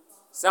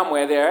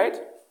 Somewhere there, right?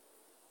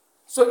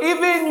 So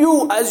even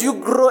you, as you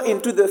grow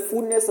into the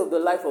fullness of the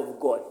life of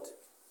God,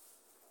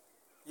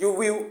 you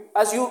will,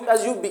 as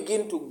you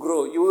begin to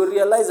grow, you will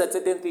realize that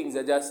certain things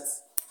are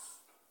just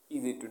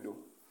easy to do.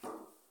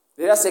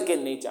 They are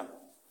second nature.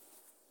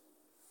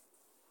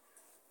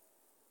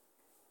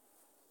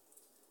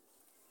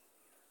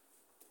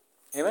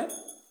 Amen?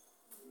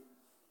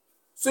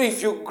 So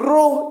if you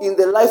grow in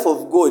the life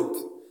of God,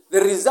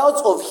 the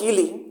results of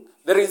healing,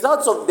 the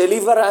results of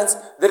deliverance,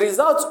 the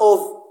results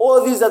of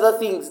all these other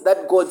things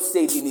that God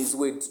said in his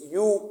word,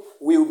 you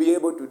will be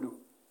able to do.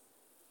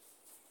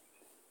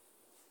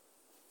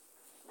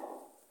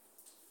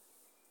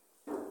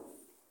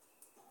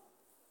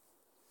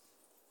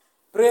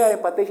 Prayer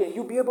impartation,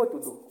 you'll be able to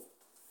do.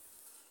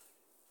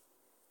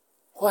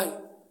 Why?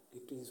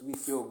 It is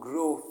with your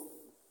growth.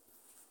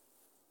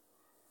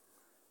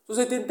 So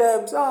certain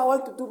times, I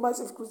want to do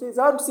massive crusades.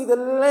 I want to see the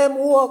lame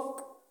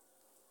walk.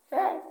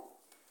 Yeah.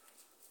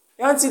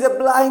 You want to see the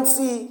blind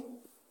see.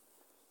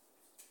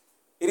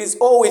 It is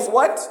all with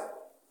what?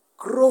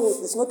 Growth.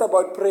 It's not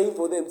about praying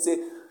for them. Say,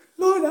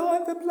 Lord, I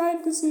want the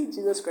blind to see.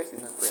 Jesus Christ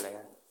did not pray like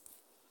that.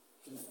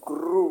 He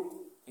grew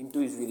into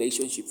his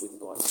relationship with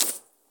God.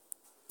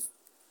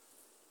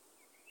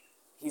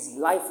 His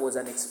life was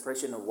an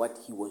expression of what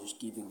he was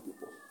giving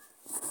people.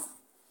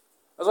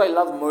 That's why I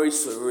love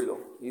Maurice Cerullo.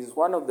 He's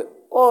one of the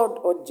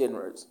odd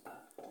generals.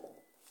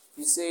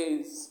 He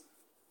says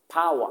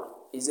power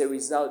is a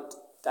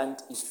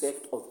resultant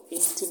effect of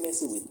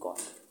intimacy with God.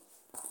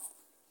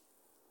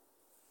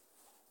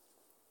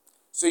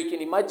 So you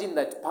can imagine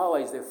that power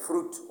is the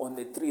fruit on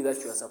the tree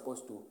that you are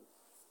supposed to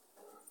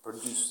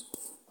produce.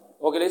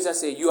 Okay, let's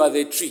just say you are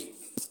the tree.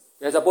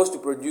 You are supposed to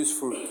produce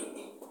fruit.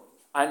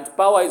 And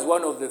power is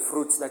one of the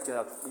fruits that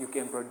you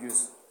can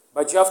produce.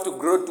 But you have to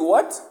grow to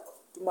what?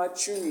 To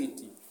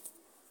maturity.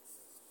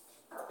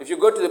 If you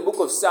go to the book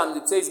of Psalms,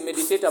 it says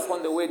meditate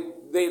upon the word.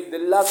 They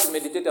love to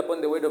meditate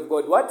upon the word of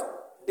God.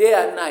 What? Day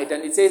and night.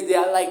 And it says they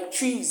are like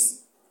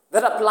trees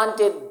that are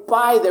planted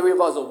by the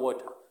rivers of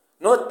water.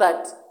 Not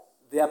that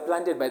they are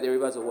planted by the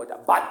rivers of water,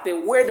 but the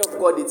word of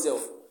God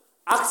itself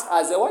acts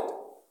as a what?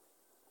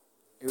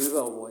 A river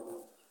of water.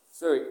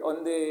 Sorry,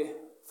 on the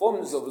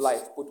forms of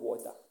life, put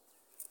water.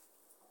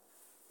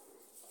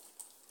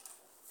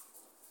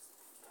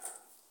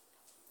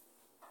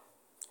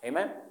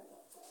 Amen?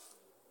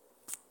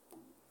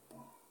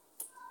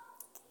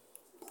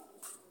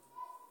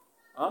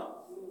 Huh?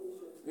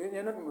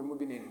 You're not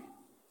removing any.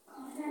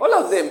 All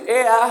of them,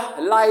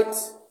 air, light,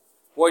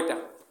 water.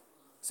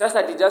 Such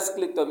that it just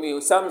clicked on me.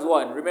 Psalms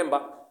 1,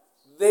 remember,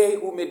 they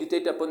who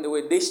meditate upon the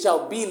word, they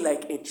shall be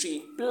like a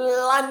tree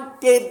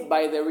planted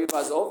by the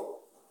rivers of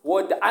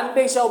water, and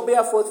they shall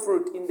bear forth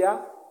fruit in their...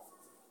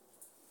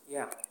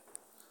 Yeah.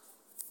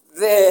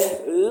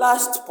 The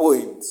last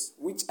point,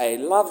 which I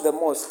love the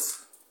most,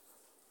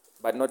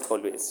 but not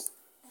always,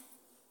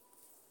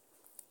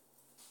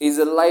 is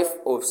a life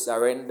of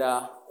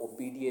surrender,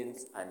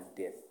 obedience, and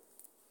death.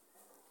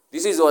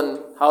 This is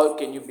on how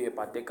can you be a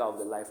partaker of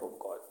the life of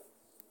God.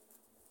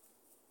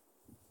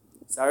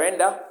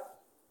 Surrender,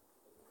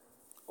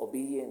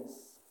 obedience,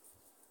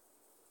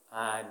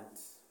 and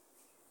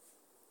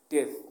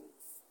death.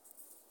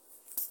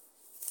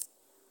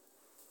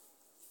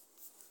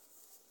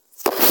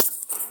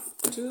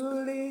 To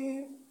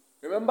live.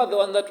 Remember the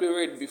one that we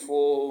read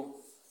before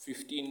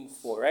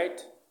 15:4,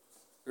 right?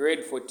 We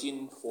read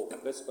 14:4.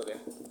 Let's go there.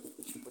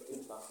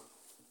 14:4.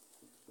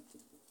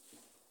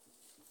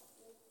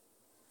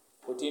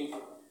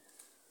 14.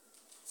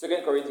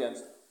 2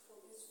 Corinthians.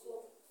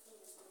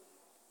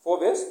 4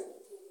 verse?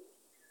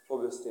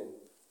 4 verse 10.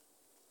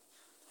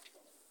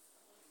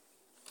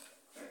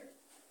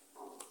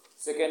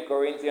 2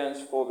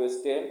 Corinthians 4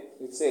 verse 10.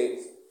 It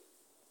says,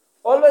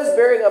 always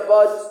bearing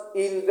about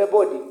in the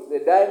body the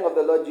dying of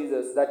the Lord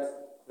Jesus, that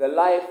the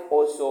life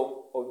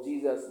also of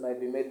Jesus might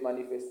be made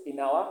manifest in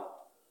our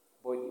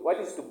body. What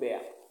is to bear?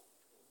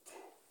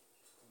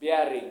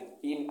 Bearing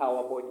in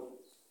our body.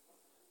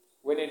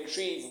 When a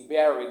tree is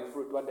bearing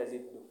fruit, what does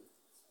it do?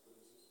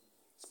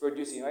 It's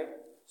producing, right?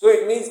 So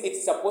it means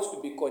it's supposed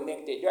to be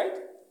connected, right?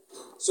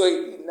 So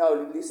now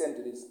listen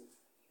to this.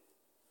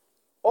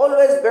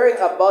 Always bearing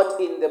about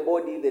in the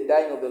body the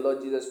dying of the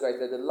Lord Jesus Christ,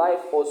 that the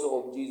life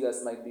also of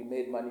Jesus might be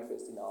made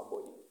manifest in our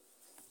body.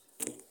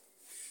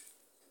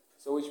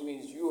 So which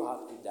means you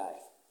have to die.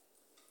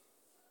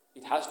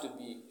 It has to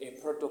be a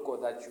protocol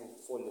that you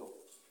follow.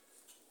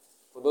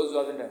 For those who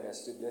haven't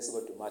understood, let's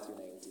go to Matthew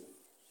 19.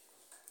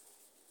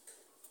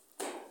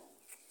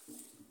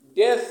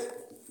 Death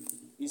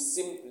is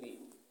simply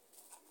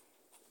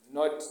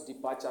not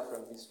departure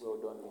from this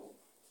world only.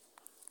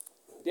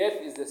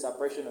 Death is the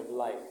suppression of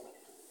life.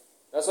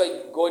 That's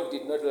why God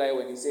did not lie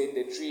when he said,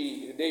 the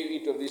day you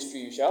eat of this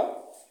tree, you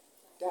shall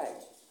die.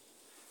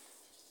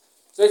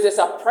 So it's a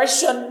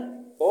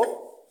suppression of...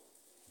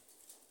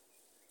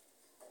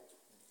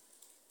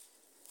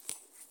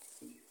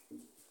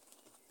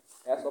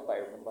 That's what I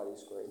remember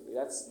this correctly.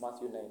 That's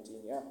Matthew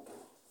 19, yeah.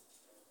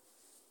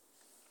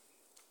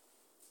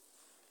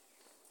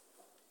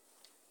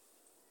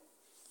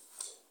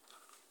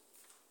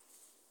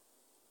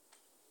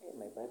 Hey,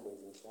 my Bible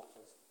is in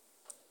chapters.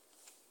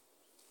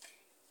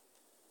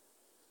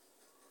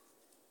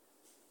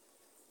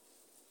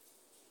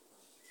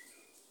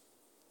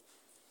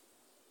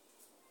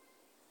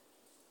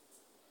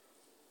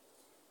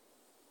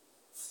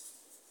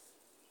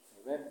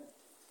 Amen.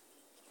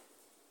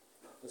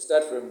 We'll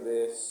start from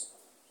verse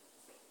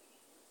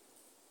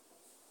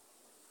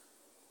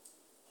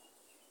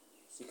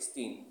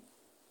 16.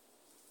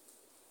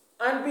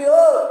 And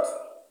behold,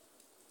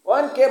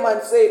 one came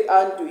and said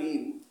unto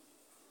him,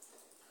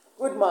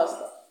 Good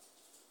master,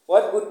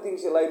 what good thing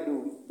shall I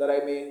do that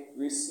I may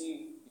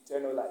receive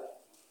eternal life?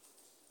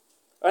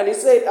 And he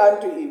said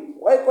unto him,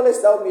 Why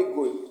callest thou me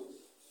good?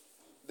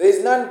 There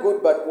is none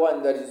good but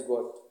one, that is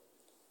God.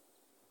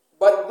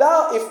 But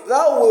thou, if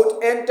thou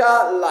wilt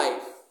enter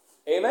life,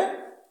 amen?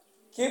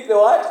 Keep the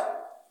what?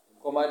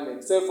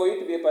 Commandments. So for you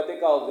to be a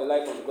partaker of the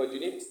life of God, you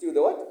need still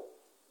the what?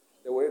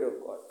 The word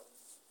of God.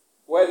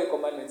 Where are the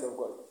commandments of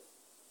God?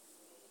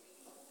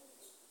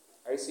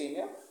 Are you seeing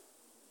here?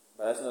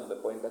 But that's not the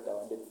point that I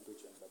wanted to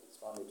preach on, but it's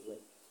found its way.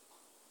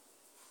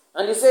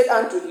 And he said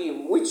unto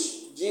him,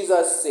 which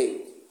Jesus said,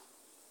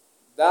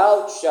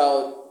 Thou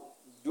shalt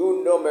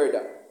do no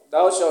murder.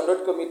 Thou shalt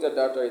not commit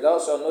adultery. Thou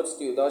shalt not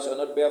steal. Thou shalt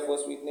not bear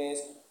false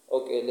witness.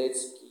 Okay,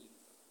 let's keep.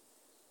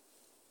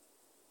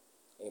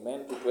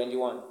 Amen. To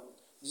 21.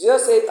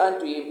 Jesus said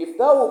unto him, If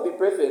thou wilt be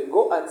perfect,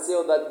 go and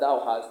sell that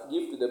thou hast,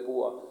 give to the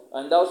poor,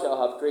 and thou shalt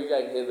have treasure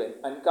in heaven,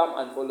 and come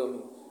and follow me.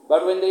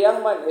 But when the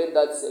young man heard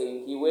that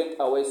saying, he went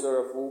away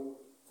sorrowful,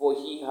 for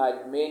he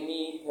had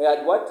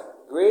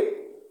what?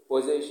 Great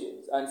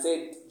possessions. And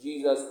said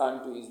Jesus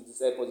unto his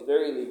disciples,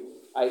 Verily,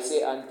 I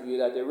say unto you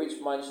that a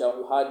rich man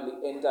shall hardly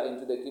enter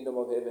into the kingdom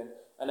of heaven.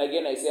 And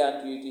again I say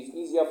unto you, it is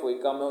easier for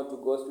a camel to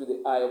go through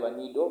the eye of a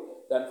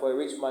needle than for a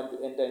rich man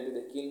to enter into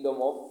the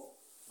kingdom of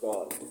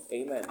God.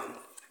 Amen.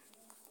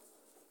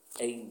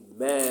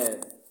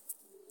 Amen.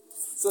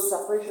 So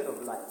separation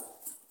of life.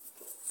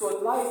 So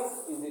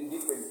life is in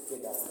different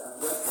stages.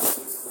 And just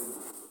to explain it.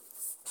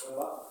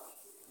 Remember?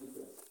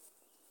 Different.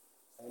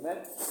 Amen.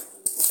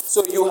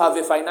 So you have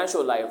a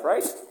financial life,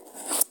 right?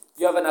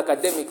 You have an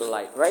academic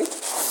life, right?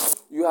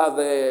 You have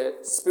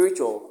a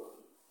spiritual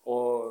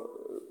or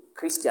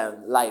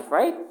Christian life,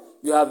 right?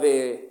 You have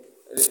anyway,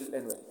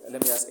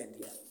 let me just end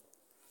here.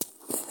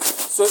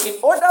 So in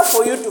order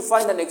for you to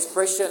find an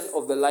expression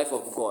of the life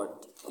of God,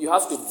 you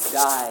have to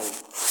die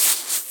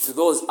to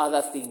those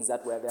other things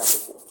that were there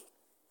before.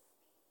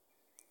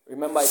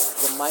 Remember,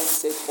 it's the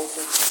mindset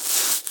also.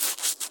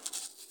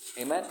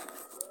 Amen?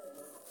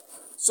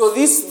 So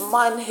this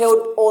man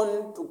held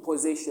on to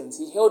possessions.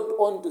 He held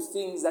on to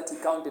things that he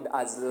counted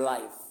as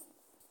life.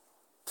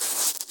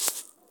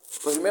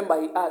 Because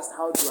remember, he asked,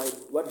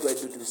 what do I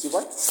do to receive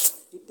what?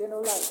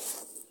 Eternal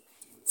life.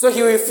 So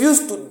he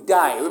refused to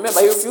die. Remember,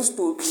 he refused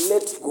to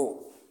let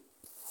go.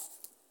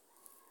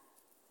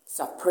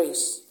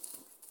 Suppress.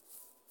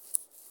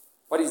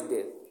 What is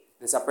death?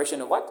 The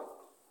suppression of what?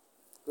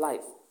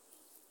 Life.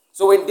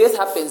 So when death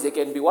happens, there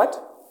can be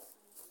what?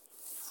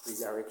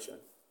 Resurrection.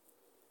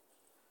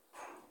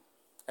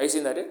 Are you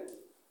seeing that?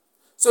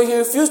 So he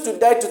refused to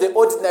die to the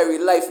ordinary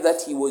life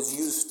that he was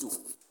used to.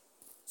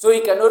 So he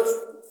cannot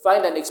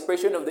find an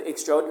expression of the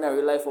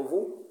extraordinary life of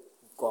who?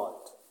 God.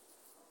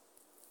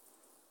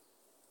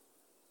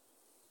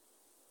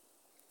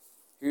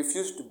 He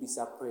refused to be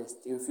suppressed.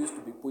 He refused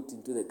to be put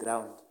into the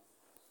ground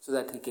so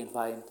that he can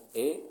find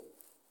a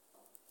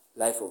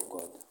life of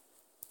God.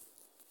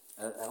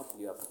 I hope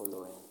you are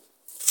following.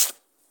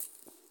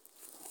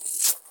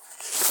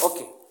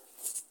 Okay.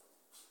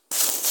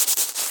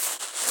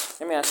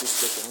 Let me ask this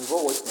question. We've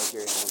all watched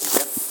Nigerian movies,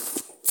 yeah?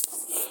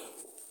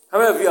 How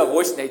many of you have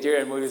watched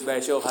Nigerian movies by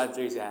a show of hands?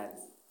 Raise your hand.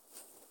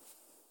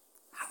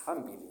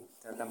 I'm busy.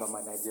 Talking about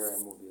my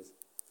Nigerian movies.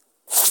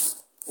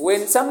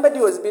 When somebody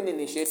was being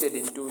initiated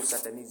into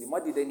Satanism,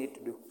 what did they need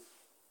to do?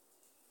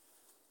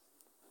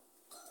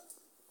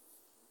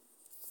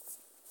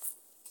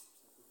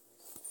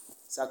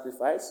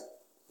 Sacrifice.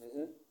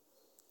 Mm-hmm.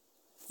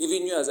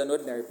 Even you as an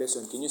ordinary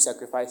person, can you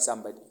sacrifice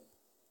somebody?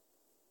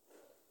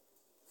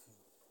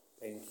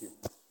 Thank you.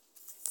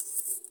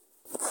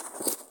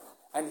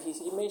 And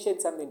he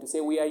mentioned something to say,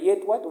 we are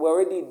yet what? We're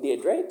already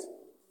dead, right?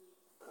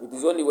 It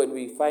is only when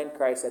we find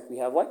Christ that we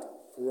have what?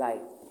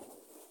 Life.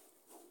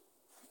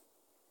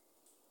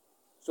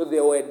 So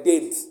they were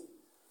dead,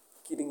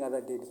 killing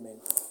other dead men.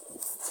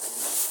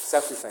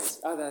 Sacrifice.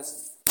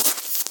 Others.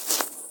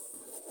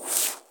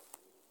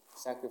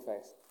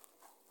 Sacrifice.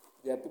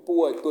 There are people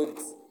who are told,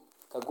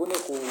 Kagone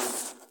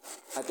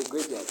at the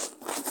graveyard.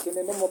 Can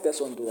a normal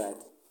person do that?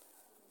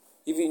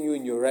 Even you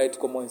in your right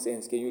common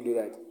sense, can you do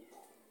that?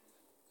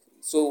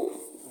 So,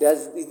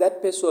 is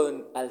that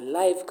person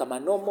alive, kama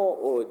normal,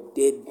 or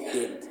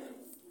dead?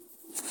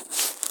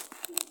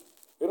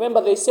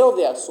 Remember, they sell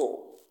their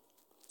soul.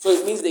 So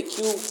it means they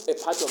kill a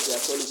part of their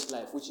soulish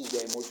life, which is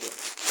their emotion.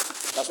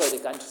 That's why they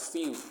can't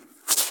feel.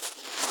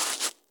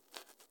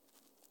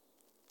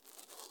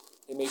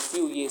 They may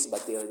feel, yes,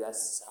 but they are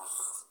just...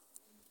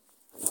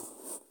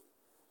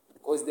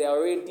 Because they are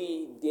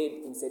already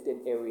dead in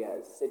certain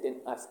areas,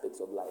 certain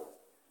aspects of life.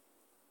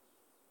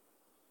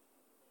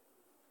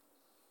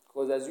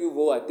 Because as you've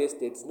all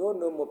attested, no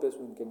normal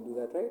person can do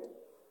that, right?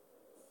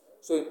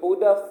 So in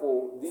order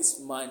for this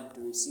man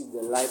to receive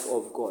the life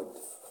of God,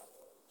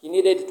 he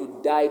needed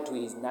to die to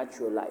his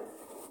natural life.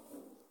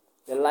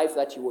 The life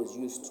that he was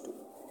used to.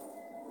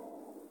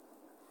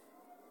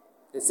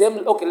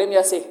 Let me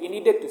just say, he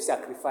needed to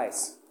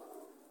sacrifice.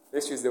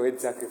 Let's use the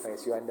word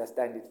sacrifice, you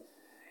understand it.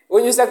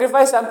 When you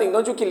sacrifice something,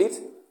 don't you kill it?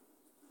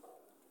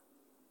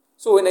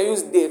 So when I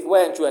use death,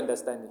 why aren't you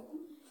understanding?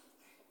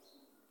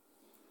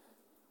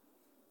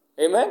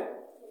 Amen?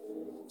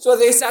 So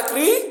they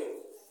sacrifice.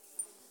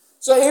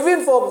 So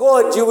even for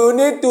God, you will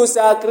need to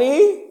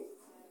sacrifice.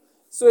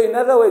 So in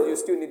other words,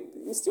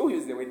 you still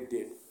use the word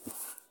death.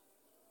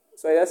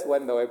 So I just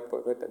wonder why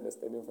people not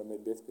understanding from a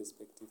death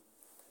perspective.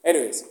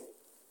 Anyways,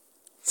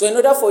 so in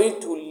order for you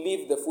to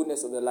live the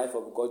fullness of the life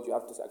of God, you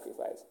have to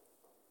sacrifice.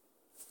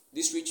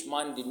 This rich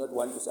man did not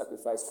want to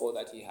sacrifice all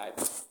that he had.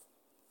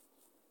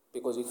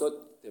 Because he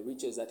thought the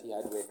riches that he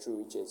had were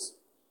true riches.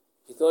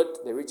 He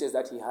thought the riches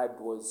that he had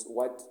was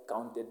what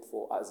counted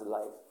for as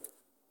life.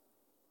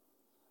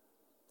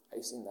 Have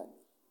you seen that?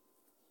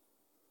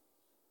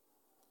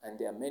 And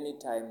there are many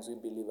times we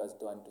believers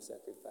don't want to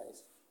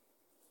sacrifice.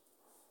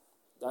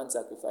 Don't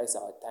sacrifice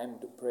our time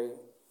to pray.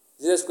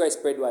 Jesus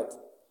Christ prayed what?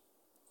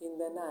 in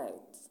the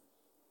night.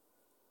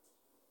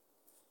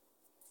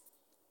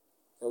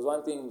 There was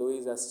one thing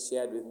Louisa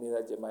shared with me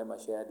that Jemima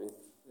shared with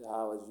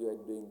her as we were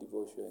doing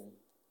devotion.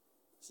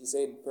 She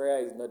said prayer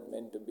is not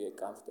meant to be a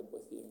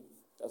comfortable thing.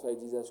 That's why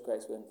Jesus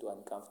Christ went to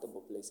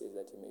uncomfortable places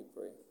that he may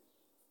pray.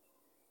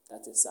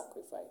 That's a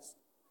sacrifice.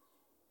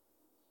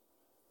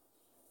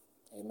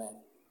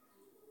 Amen.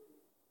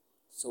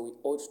 So we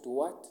ought to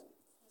what?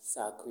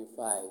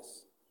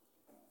 Sacrifice.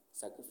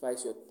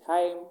 Sacrifice your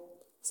time.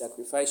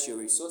 Sacrifice your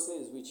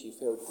resources, which he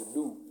failed to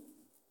do.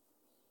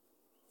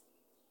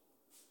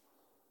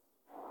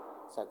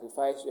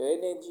 Sacrifice your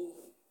energy.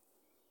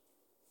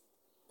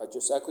 But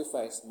your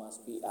sacrifice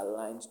must be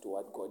aligned to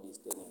what God is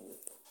telling you.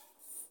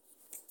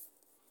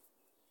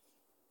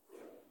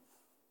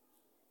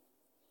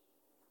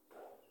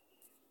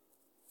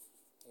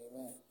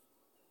 Amen.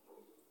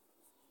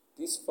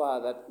 This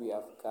far that we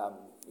have come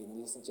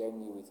in this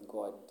journey with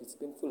God, it's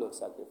been full of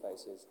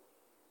sacrifices.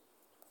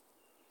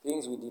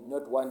 Things we did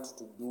not want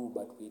to do,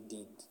 but we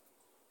did.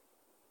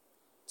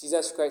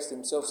 Jesus Christ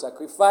himself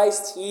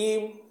sacrificed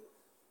himself.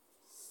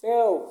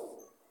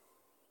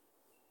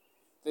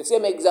 The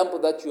same example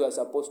that you are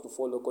supposed to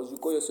follow, because you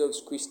call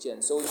yourselves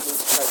Christians, so it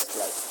means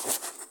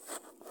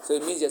Christ-like. So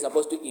it means you're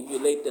supposed to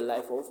emulate the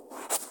life of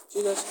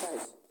Jesus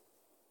Christ.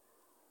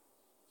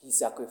 He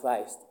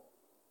sacrificed.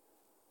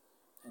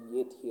 And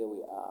yet here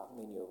we are,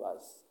 many of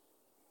us,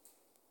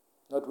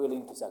 not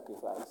willing to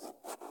sacrifice.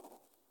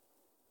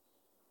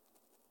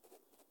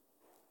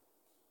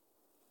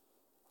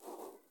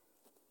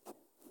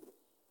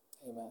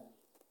 Amen.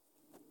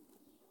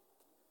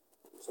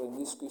 So in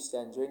this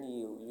Christian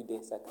journey, you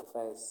did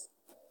sacrifice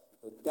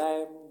your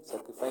time,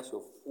 sacrifice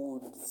your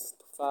food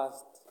to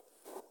fast,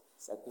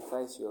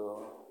 sacrifice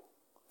your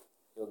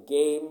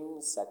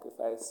games,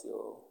 sacrifice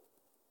your...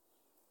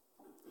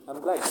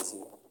 I'm glad to see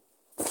you.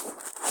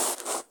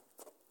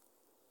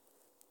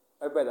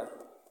 My brother,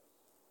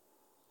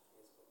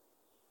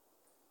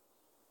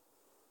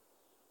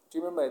 do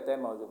you remember the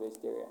time I was a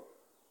vegetarian?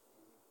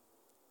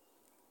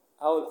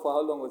 For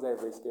how long was I a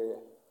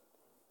vegetarian?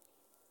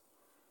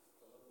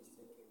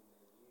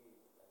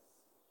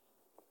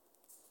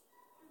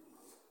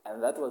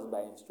 And that was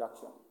by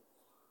instruction.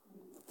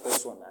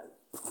 Personally.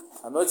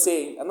 I'm not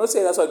saying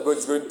that's what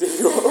God's going to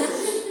do.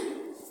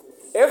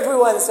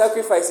 Everyone's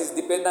sacrifice is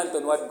dependent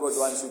on what God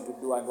wants you to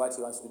do and what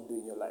he wants to do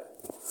in your life.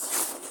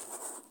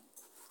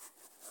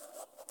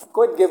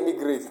 God gave me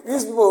grace.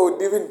 These people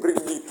would even bring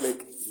meat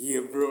like,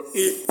 yeah, bro,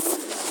 eat.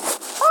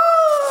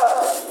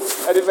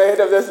 And in my head,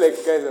 I'm just like,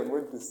 guys, I'm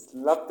going to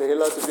slap the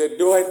hell out of you.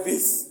 Don't want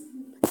this.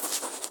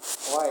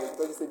 Why?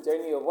 Because it's a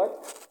journey of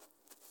what?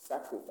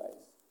 Sacrifice.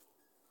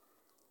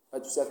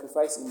 But to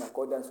sacrifice in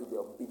accordance with the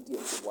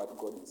obedience of what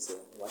God is saying,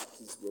 what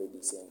his word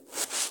is saying.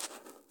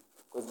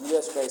 Because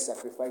Jesus Christ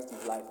sacrificed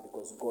his life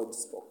because God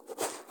spoke.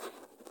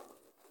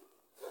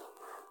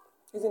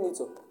 Isn't it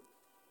so?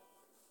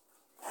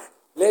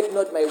 Let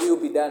not my will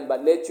be done,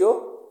 but let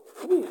your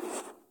will.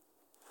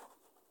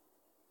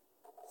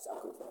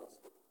 Sacrifice.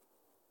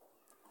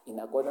 In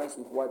accordance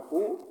with what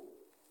who?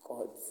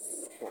 God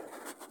spoke.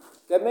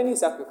 There are many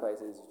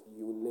sacrifices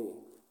you lay.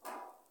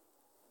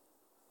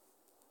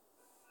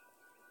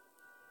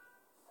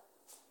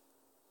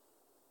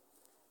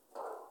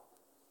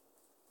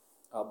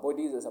 Our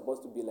bodies are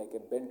supposed to be like a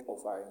burnt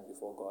offering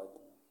before God.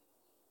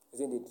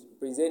 Isn't it?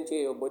 Present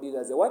here your bodies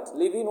as a what?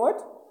 Living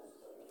what?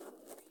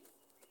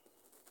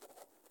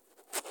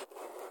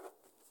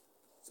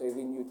 So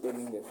even you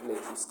taming the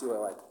flesh is still a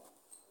what?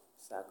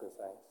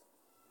 Sacrifice.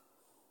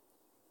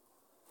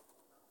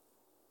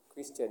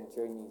 Christian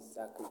journey is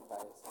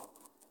sacrifice.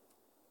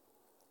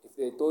 If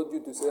they told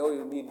you to say all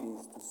you need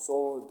is to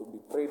sow, to be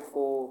prayed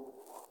for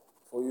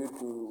you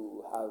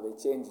to have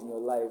a change in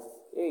your life,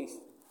 hey,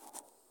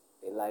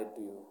 they lied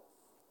to you.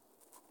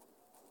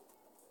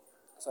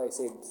 So I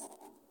said,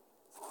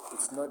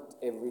 it's not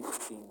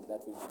everything that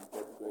we've been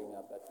taught growing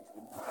up that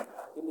we should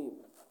believe.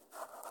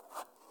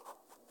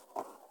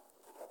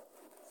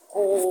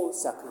 Paul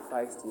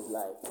sacrificed his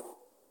life.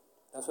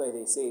 That's why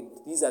they said,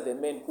 these are the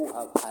men who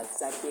have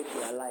hazarded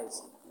their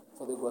lives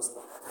for the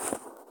gospel.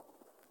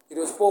 It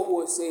was Paul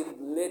who said,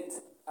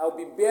 I'll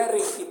be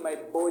bearing in my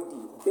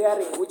body.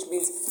 Bearing, which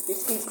means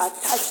it is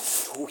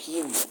attached to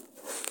him.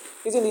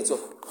 Isn't it so?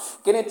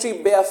 Can a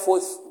tree bear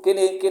forth, can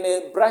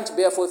a branch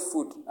bear forth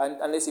fruit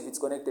unless if it's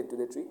connected to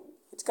the tree?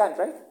 It can't,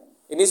 right?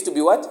 It needs to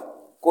be what?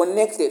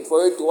 Connected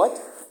for it to what?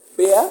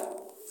 Bear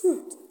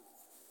fruit.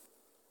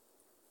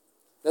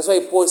 That's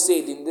why Paul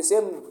said in the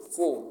same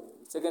form,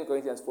 2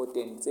 Corinthians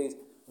 4:10, it says,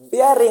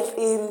 bearing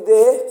in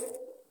the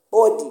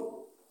body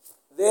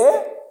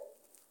the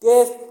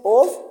death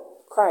of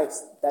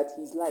Christ, that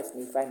his life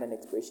may find an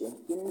expression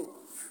in me.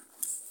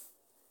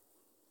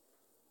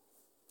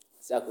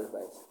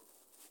 Sacrifice.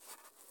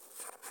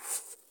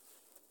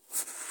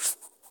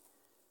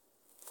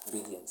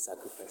 Obedience,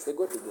 sacrifice. They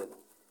go together.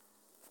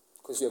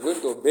 Because you're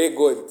going to obey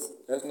God.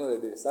 Just know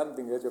that there's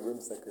something that you're going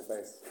to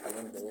sacrifice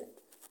along the way.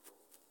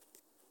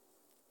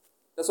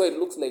 That's why it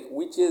looks like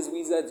witches,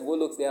 wizards,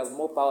 warlocks, they have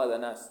more power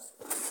than us.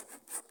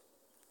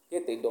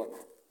 Yet they don't.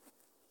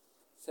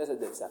 says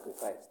that they've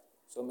sacrificed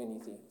so many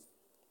things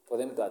for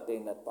them to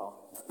attain that power,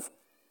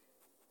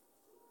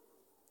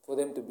 for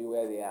them to be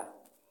where they are.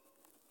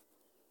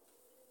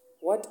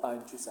 What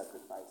aren't you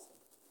sacrificing?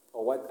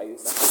 Or what are you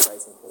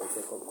sacrificing for the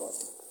sake of God?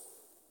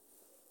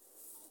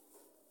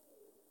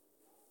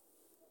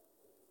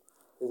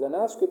 There's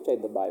another scripture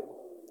in the Bible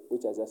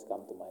which has just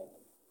come to mind.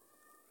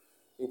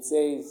 It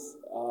says,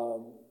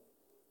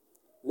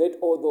 let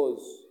all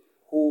those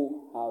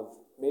who have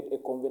made a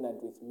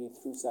covenant with me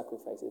through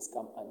sacrifices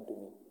come unto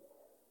me.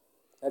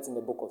 That's in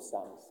the book of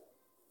Psalms.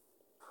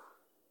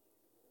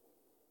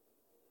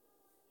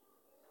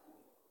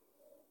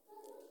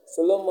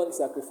 Solomon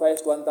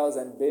sacrificed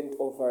 1,000 burnt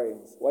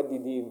offerings. What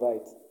did he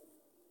invite?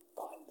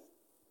 God.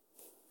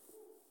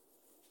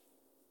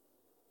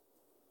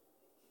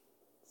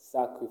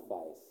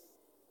 Sacrifice.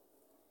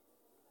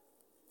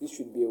 This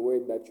should be a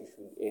word that you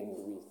should end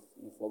with.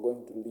 If you're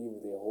going to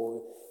leave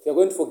if you're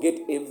going to forget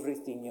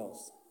everything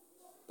else,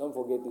 don't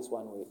forget this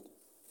one word.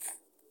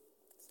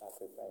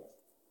 Sacrifice.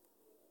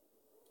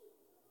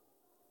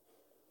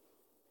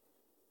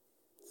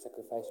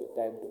 Sacrifice your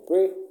time to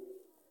pray.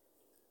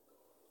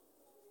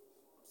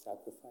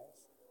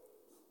 Sacrifice.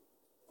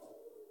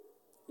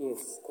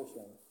 Yes,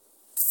 question.